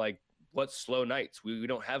they're kind of like, what's slow nights? We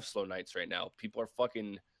don't have slow nights right now. People are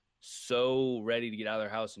fucking so ready to get out of their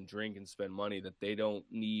house and drink and spend money that they don't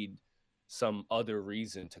need some other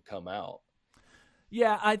reason to come out.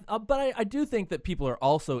 But I do think that people are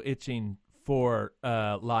also itching for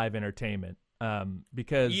live entertainment,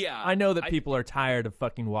 because I know that people are tired of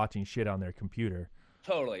fucking watching shit on their computer.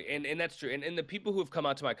 Totally. And that's true. And the people who have come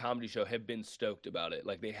out to my comedy show have been stoked about it.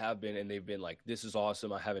 Like, they have been, and they've been like, this is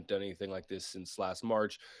awesome. I haven't done anything like this since last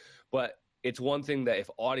March. But it's one thing that if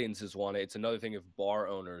audiences want it, it's another thing if bar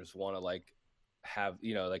owners want to, like, have,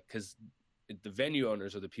 you know, like, because the venue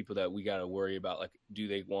owners are the people that we got to worry about. Like, do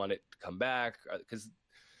they want it to come back? Because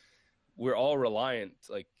we're all reliant,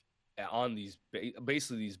 like, on these,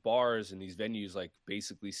 basically these bars and these venues, like,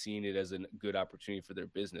 basically seeing it as a good opportunity for their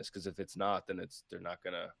business. Because if it's not, then they're not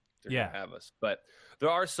gonna have us. But there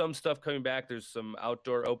are some stuff coming back. There's some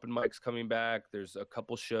outdoor open mics coming back. There's a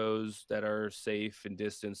couple shows that are safe and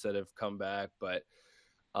distance that have come back. But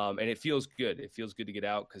and it feels good. It feels good to get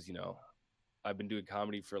out, because, you know, I've been doing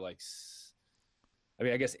comedy for, like,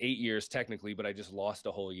 I guess 8 years technically, but I just lost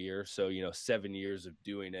a whole year. So, you know, 7 years of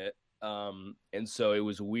doing it. And so it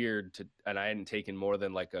was weird and I hadn't taken more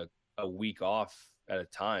than like a week off at a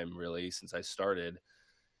time, really, since I started.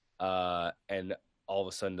 And all of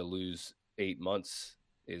a sudden to lose 8 months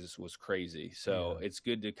was crazy. So it's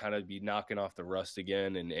good to kind of be knocking off the rust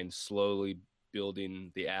again and slowly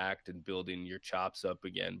building the act and building your chops up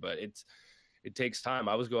again. But it takes time.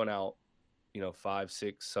 I was going out, you know, 5,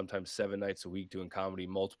 6, sometimes 7 nights a week doing comedy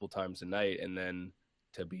multiple times a night. And then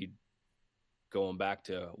to be going back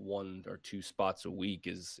to 1 or 2 spots a week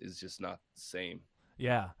is just not the same.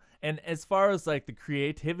 Yeah. And as far as, like, the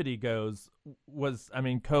creativity goes,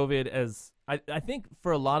 COVID, as I think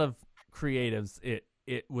for a lot of creatives,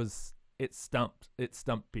 it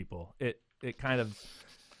stumped people. It kind of,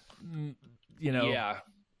 you know,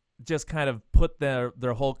 just kind of put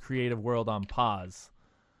their whole creative world on pause.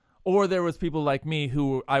 Or there was people like me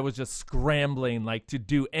who I was just scrambling, like, to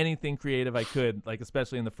do anything creative I could, like,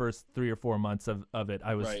 especially in the first 3 or 4 months of it.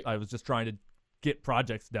 I was just trying to get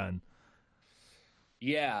projects done.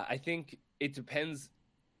 Yeah, I think it depends.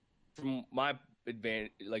 From my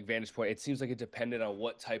vantage point, it seems like it depended on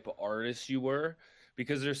what type of artist you were,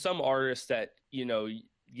 because there's some artists that, you know,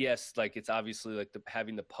 yes, like, it's obviously like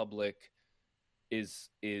having the public is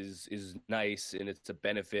nice and it's a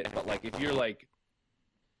benefit, but, like, if you're, like,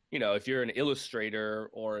 you know, if you're an illustrator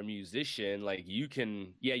or a musician, like, you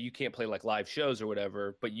can't play, like, live shows or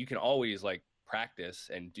whatever, but you can always, like, practice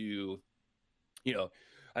and do, you know,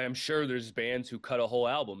 I am sure there's bands who cut a whole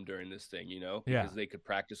album during this thing, you know, because they could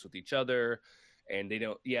practice with each other, and they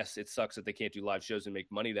don't, yes, it sucks that they can't do live shows and make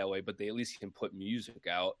money that way, but they at least can put music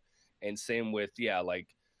out. And same with, like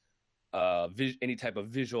any type of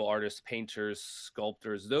visual artists, painters,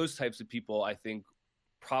 sculptors, those types of people, I think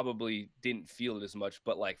probably didn't feel it as much.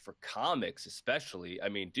 But like for comics especially, I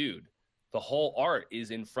mean, dude, the whole art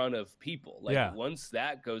is in front of people. Like once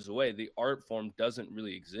that goes away, the art form doesn't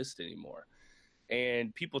really exist anymore.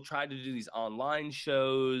 And people tried to do these online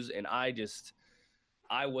shows, and I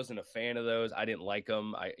wasn't a fan of those. I didn't like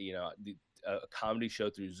them. A comedy show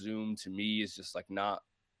through Zoom to me is just like not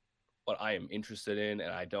what I am interested in,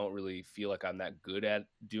 and I don't really feel like I'm that good at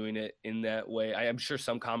doing it in that way. I am sure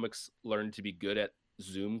some comics learn to be good at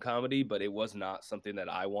Zoom comedy, but it was not something that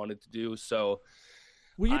I wanted to do. So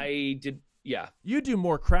I did. Yeah, you do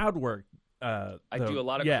more crowd work. I do a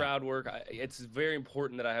lot of crowd work. It's very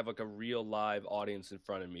important that I have like a real live audience in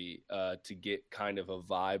front of me to get kind of a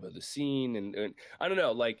vibe of the scene. And I don't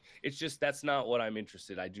know, like, it's just, that's not what I'm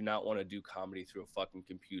interested in. I do not want to do comedy through a fucking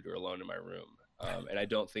computer alone in my room. And I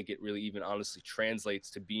don't think it really even honestly translates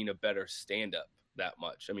to being a better stand-up that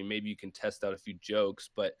much. I mean, maybe you can test out a few jokes,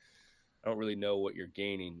 but I don't really know what you're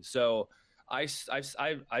gaining. So I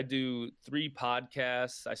do 3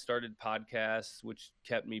 podcasts. I started podcasts, which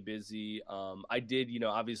kept me busy. I did,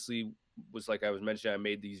 obviously was like I was mentioning, I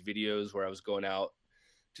made these videos where I was going out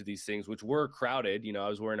to these things, which were crowded. I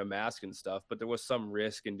was wearing a mask and stuff, but there was some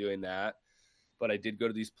risk in doing that. But I did go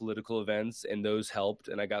to these political events, and those helped.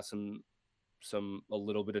 And I got a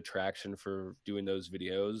little bit of traction for doing those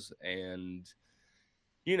videos. And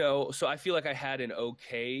so I feel like I had an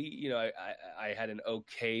okay, I had an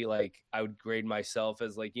okay, like I would grade myself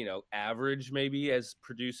as like, average maybe as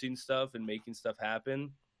producing stuff and making stuff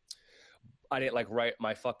happen. I didn't like write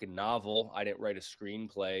my fucking novel. I didn't write a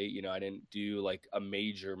screenplay. I didn't do like a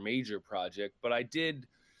major project, but I did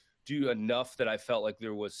do enough that I felt like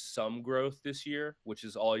there was some growth this year, which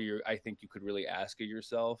is all I think you could really ask of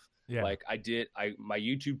yourself. Yeah. Like my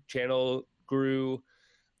YouTube channel grew.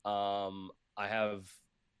 I have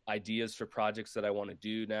ideas for projects that I want to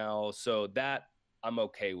do now, so that I'm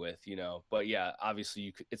okay with, but yeah,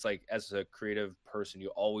 obviously it's like, as a creative person, you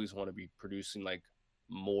always want to be producing like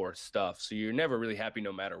more stuff, so you're never really happy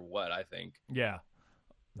no matter what, I think.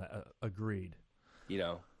 Agreed.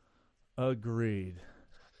 Agreed.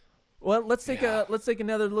 Well, let's take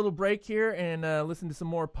another little break here and listen to some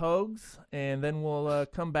more Pogues, and then we'll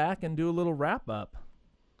come back and do a little wrap up.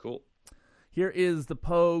 Cool. Here is the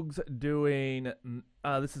Pogues doing,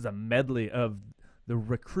 this is a medley of The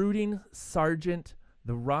Recruiting Sergeant,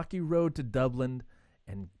 The Rocky Road to Dublin,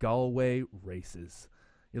 and Galway Races.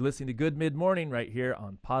 You're listening to Good Mid-Morning right here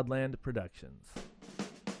on Podland Productions.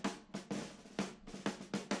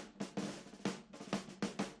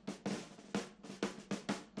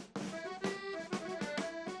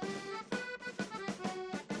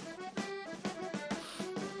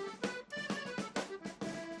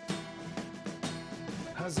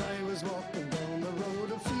 As I was walking down the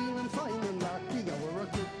road, feeling fine and lucky, our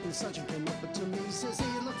recruiting sergeant came up to me, says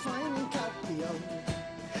he looked fine in khaki.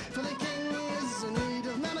 For the king is in need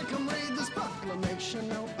of men, I come read this proclamation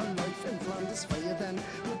now. A life in Flanders for you then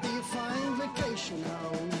would be a fine vacation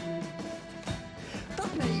now.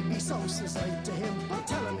 That may be so, says I to him, but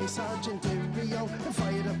telling me Sergeant Rio, if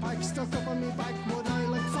I had a pack stuck up on me back, would I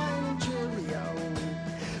look fine and cheerio?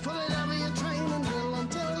 For they'd have you train and drill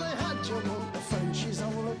until they had you one. The Frenchies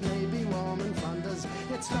all it may be warm in Flanders,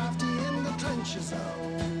 it's drafty in the trenches,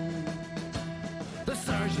 The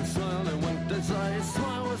sergeant smiled and winked his eyes,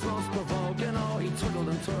 smile was most provoking, he twirled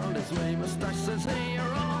and twirled his wee moustache, says, hey,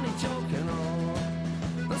 you're only joking,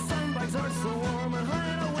 The sandbags are so warm and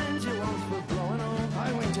high, the wind you won't be blowing,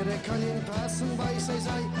 I went to the Cullion passing by, says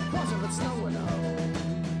I, what if it's snowing,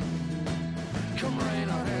 Come rain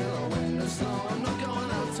or hail or wind or snow, I'm not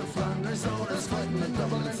going out to Flanders, there's fighting and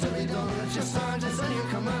double and to be done, let your sergeants and your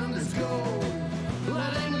commanders go.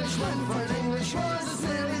 Let Englishmen fight English wars, it's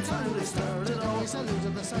nearly time they started. We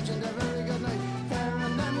saluted the sergeant, a very good night, there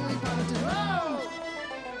and then we parted. Oh!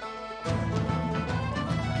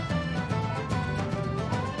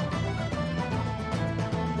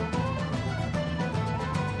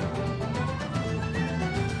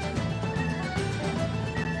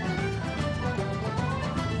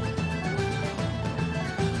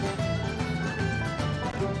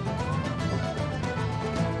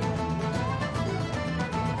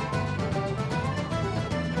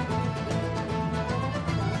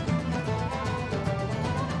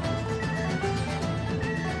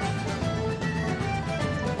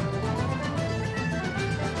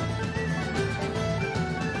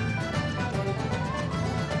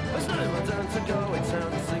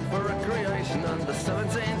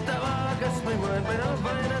 my mind made of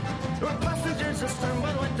violet. Our passengers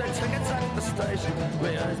assembled with their tickets at the station.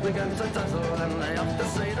 My eyes began to dazzle and I off to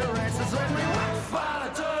see the races. When we went follow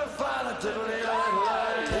to the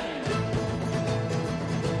island.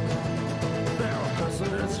 There were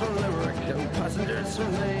passengers from Limerick and passengers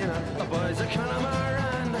from Nina, the boys of Connemara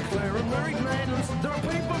and the Clare and Merrick Maidens. There were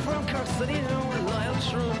people from Cork City who were loyal,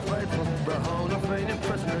 true and faithful. There were whole of fainted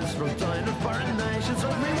prisoners from dying of foreign nations.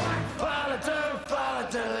 When we went follow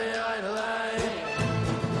to the island.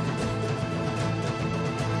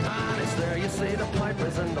 And it's there you see the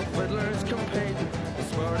pipers and the fiddlers competing, the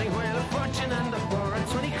sporting wheel of fortune and the 4 and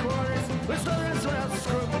 20 quarters. With others well,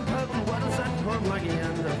 Scroope and Pelton, Waddles and poor Maggie,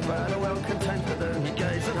 and the fellow well contented, and he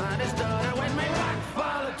gazed and had his daughter. When me back,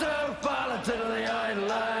 follow to the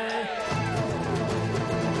island.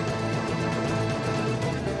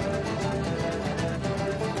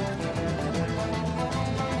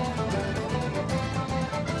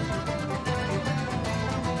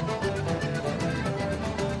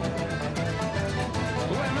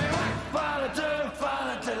 When me back,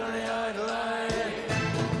 follow to the island.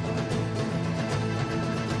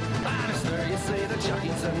 And it's there you see the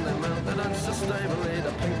jockeys and the mounted unsustainably,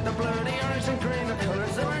 the pink, the blue, the orange and green, the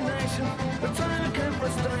colours of our nation. The time it came for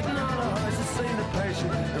starting, all the horses seemed the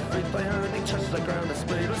patient. Their feet they hardly touched the ground, the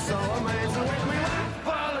speed was so amazing. When we went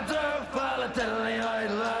follow to the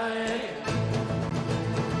island.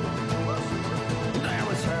 There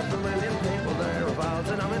was 500,000 people there of all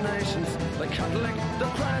denominations, the Catholic, the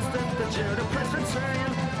Protestant, the Jew, the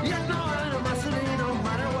Presbyterian. Yet no animosity, no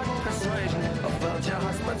matter what persuasion, of felt your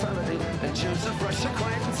hospitality and choose a fresh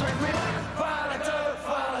acquaintance. When we went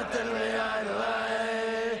follow to the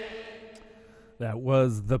island. That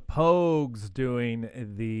was the Pogues doing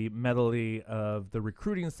the medley of The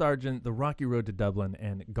Recruiting Sergeant, The Rocky Road to Dublin,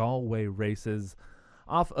 and Galway Races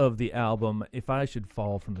off of the album If I Should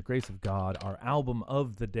Fall from the Grace of God, our album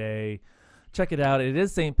of the day. Check it out. It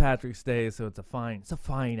is St. Patrick's Day, so it's a fine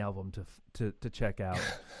album to check out.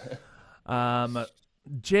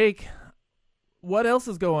 Jake, what else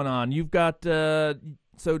is going on? You've got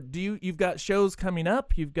you've got shows coming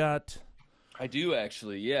up? You've got I do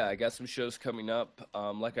actually, yeah. I got some shows coming up.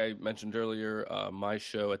 Like I mentioned earlier, my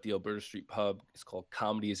show at the Alberta Street Pub is called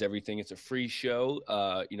Comedy is Everything. It's a free show.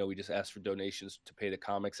 We just ask for donations to pay the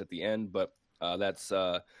comics at the end, but that's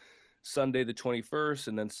Sunday the 21st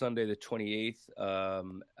and then Sunday the 28th.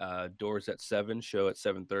 Doors at 7, show at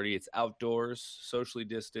 7:30. It's outdoors, socially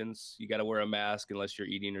distanced. You got to wear a mask unless you're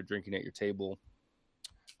eating or drinking at your table.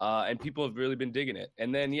 And people have really been digging it.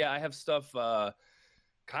 And then, I have stuff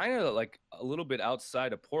kind of like a little bit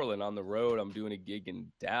outside of Portland on the road. I'm doing a gig in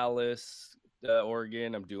Dallas,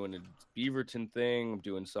 Oregon. I'm doing a Beaverton thing. I'm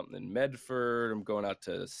doing something in Medford. I'm going out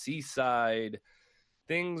to Seaside.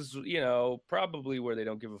 Things, probably where they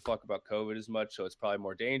don't give a fuck about COVID as much, so it's probably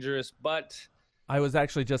more dangerous. But I was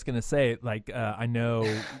actually just going to say, I know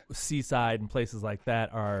Seaside and places like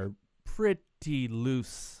that are pretty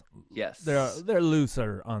loose. Yes, they're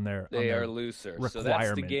looser on their. They are looser. So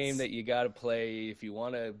that's the game that you got to play if you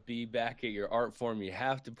want to be back at your art form. You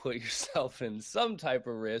have to put yourself in some type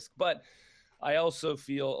of risk. But I also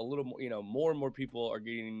feel a little more. More and more people are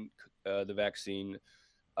getting the vaccine.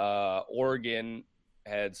 Oregon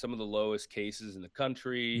had some of the lowest cases in the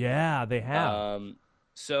country. Yeah, they have.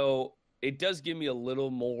 So it does give me a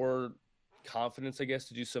little more confidence, I guess,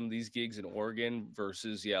 to do some of these gigs in Oregon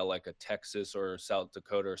versus like a Texas or South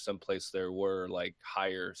Dakota or someplace there were like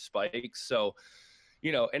higher spikes. So,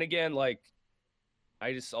 and again, like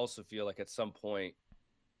I just also feel like at some point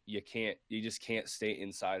you just can't stay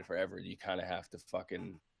inside forever. You kind of have to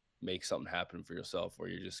fucking make something happen for yourself or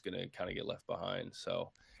you're just going to kind of get left behind. So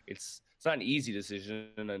it's not an easy decision,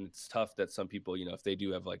 and it's tough that some people, if they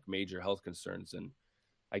do have like major health concerns, and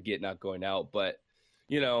I get not going out, but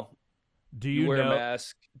do you wear know, a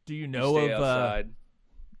mask? Do you know stay of outside.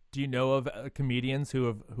 Do you know of comedians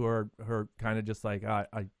who are kind of just like I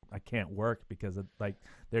can't work because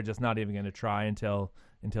they're just not even going to try until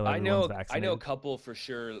everyone's vaccinated? I know a couple for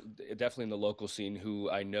sure, definitely in the local scene, who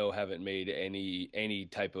I know haven't made any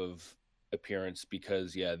type of appearance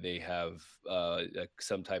because they have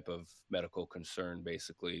some type of medical concern,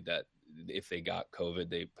 basically, that if they got COVID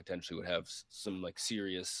they potentially would have some like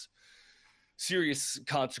serious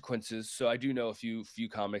consequences. So I do know a few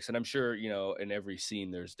comics, and I'm sure in every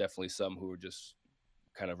scene there's definitely some who are just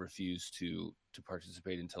kind of refuse to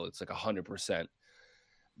participate until it's like 100%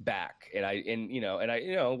 back. And I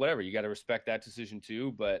whatever, you got to respect that decision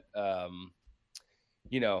too, but I'm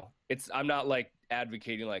not like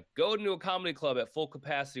advocating like go into a comedy club at full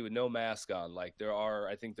capacity with no mask on. Like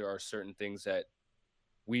I think there are certain things that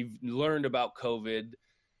we've learned about COVID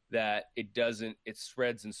that it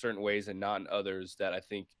spreads in certain ways and not in others, that I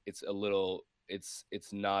think it's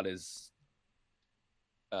not as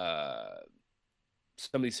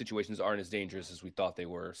some of these situations aren't as dangerous as we thought they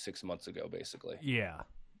were 6 months ago, basically. Yeah.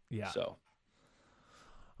 So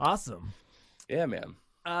awesome. Yeah, man.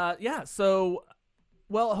 So,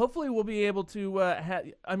 well, hopefully we'll be able to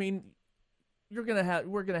we're gonna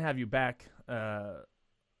have you back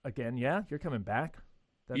again. Yeah, you're coming back.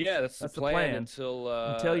 That's the plan.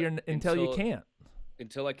 Until you can't.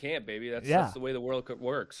 Until I can't, baby. That's the way the World Cup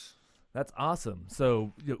works. That's awesome.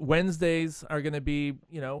 So Wednesdays are going to be,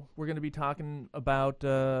 we're going to be talking about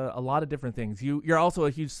a lot of different things. You're also a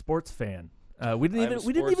huge sports fan. We didn't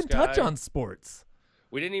even touch on sports.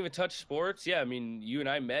 We didn't even touch sports. Yeah, I mean, you and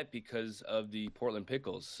I met because of the Portland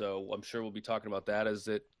Pickles, so I'm sure we'll be talking about that as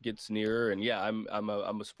it gets nearer. And yeah, I'm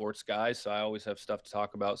a sports guy, so I always have stuff to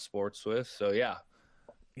talk about sports with. So yeah.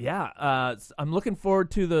 Yeah, I'm looking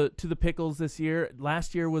forward to the Pickles this year.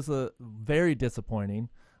 Last year was a very disappointing.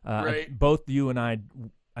 Right. Both you and I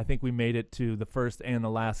think we made it to the first and the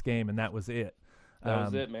last game, and that was it. That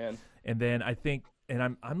was it, man. And then I think,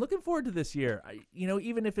 and I'm looking forward to this year.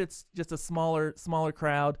 Even if it's just a smaller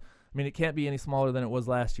crowd. I mean, it can't be any smaller than it was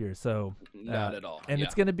last year. So not at all. And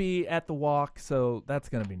it's going to be at the Walk, so that's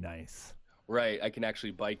going to be nice. Right, I can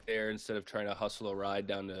actually bike there instead of trying to hustle a ride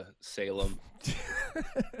down to Salem.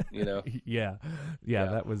 Yeah,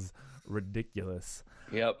 that was ridiculous.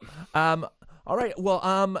 Yep. All right. Well,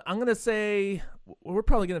 I'm gonna say we're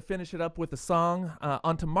probably gonna finish it up with a song.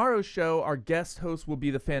 On tomorrow's show, our guest host will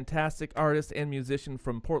be the fantastic artist and musician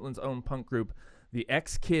from Portland's own punk group, the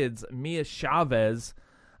X-Kids, Mia Chavez.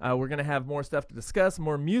 We're gonna have more stuff to discuss,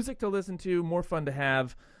 more music to listen to, more fun to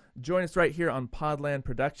have. Join us right here on Podland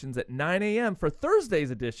Productions at 9 a.m. for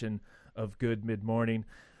Thursday's edition of Good Mid-Morning.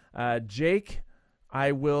 Jake,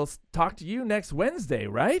 I will talk to you next Wednesday,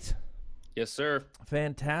 right? Yes, sir.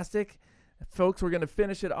 Fantastic. Folks, we're going to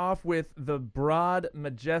finish it off with the broad,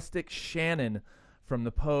 majestic Shannon from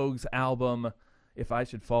the Pogues album, If I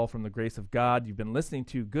Should Fall from the Grace of God. You've been listening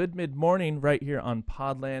to Good Mid-Morning right here on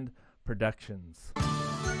Podland Productions.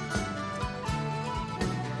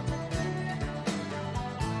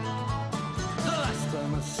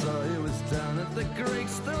 Time I saw you was down at the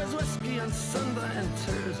Greeks. There was whiskey on Sunday and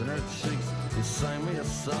tears in her cheeks. You sang me a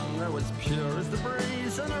song that was pure as the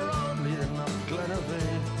breeze on a road leading up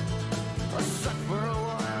Glenavee. I sat for a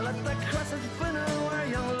while at the Crescent Finner where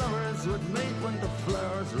young lovers would meet when the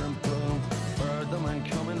flowers are in bloom. Heard the men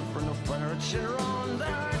coming from the fire cheer on their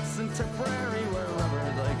hearts in Tipperary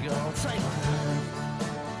wherever they go. Take my hand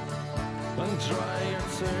and dry your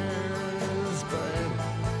tears, babe.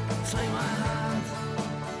 Take my hand,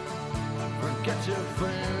 forget your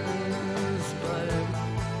fears, babe.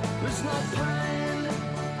 There's no pain,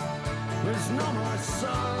 there's no more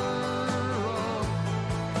sorrow.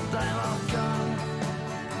 They're all gone,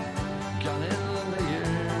 gone in the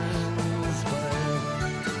years, babe.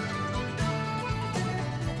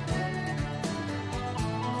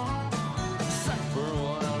 Sat for a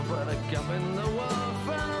while by the gap in the wall,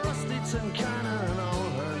 found a rusty tin can and an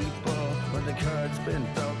old hurdy ball. When the cards been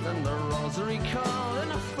dealt and the rosary called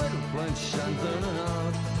and a fiddle playing chanting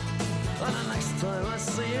out. And the next time I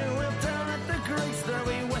see you, we'll down at the Greeks. There'll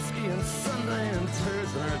be whiskey and Sunday and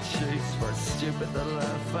tears in our cheeks. For it's stupid to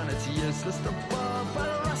laugh and it's useless to bawl. But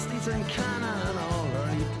a rusty tin can and an old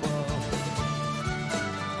hurdy ball.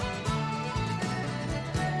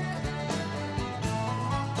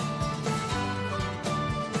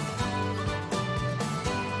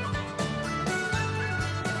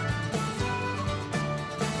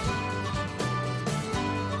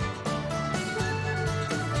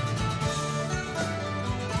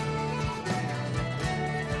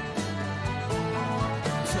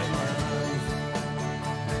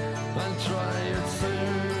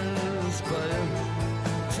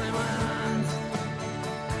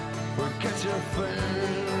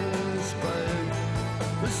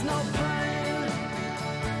 There's no pain,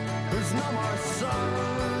 there's no more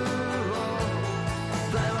sorrow.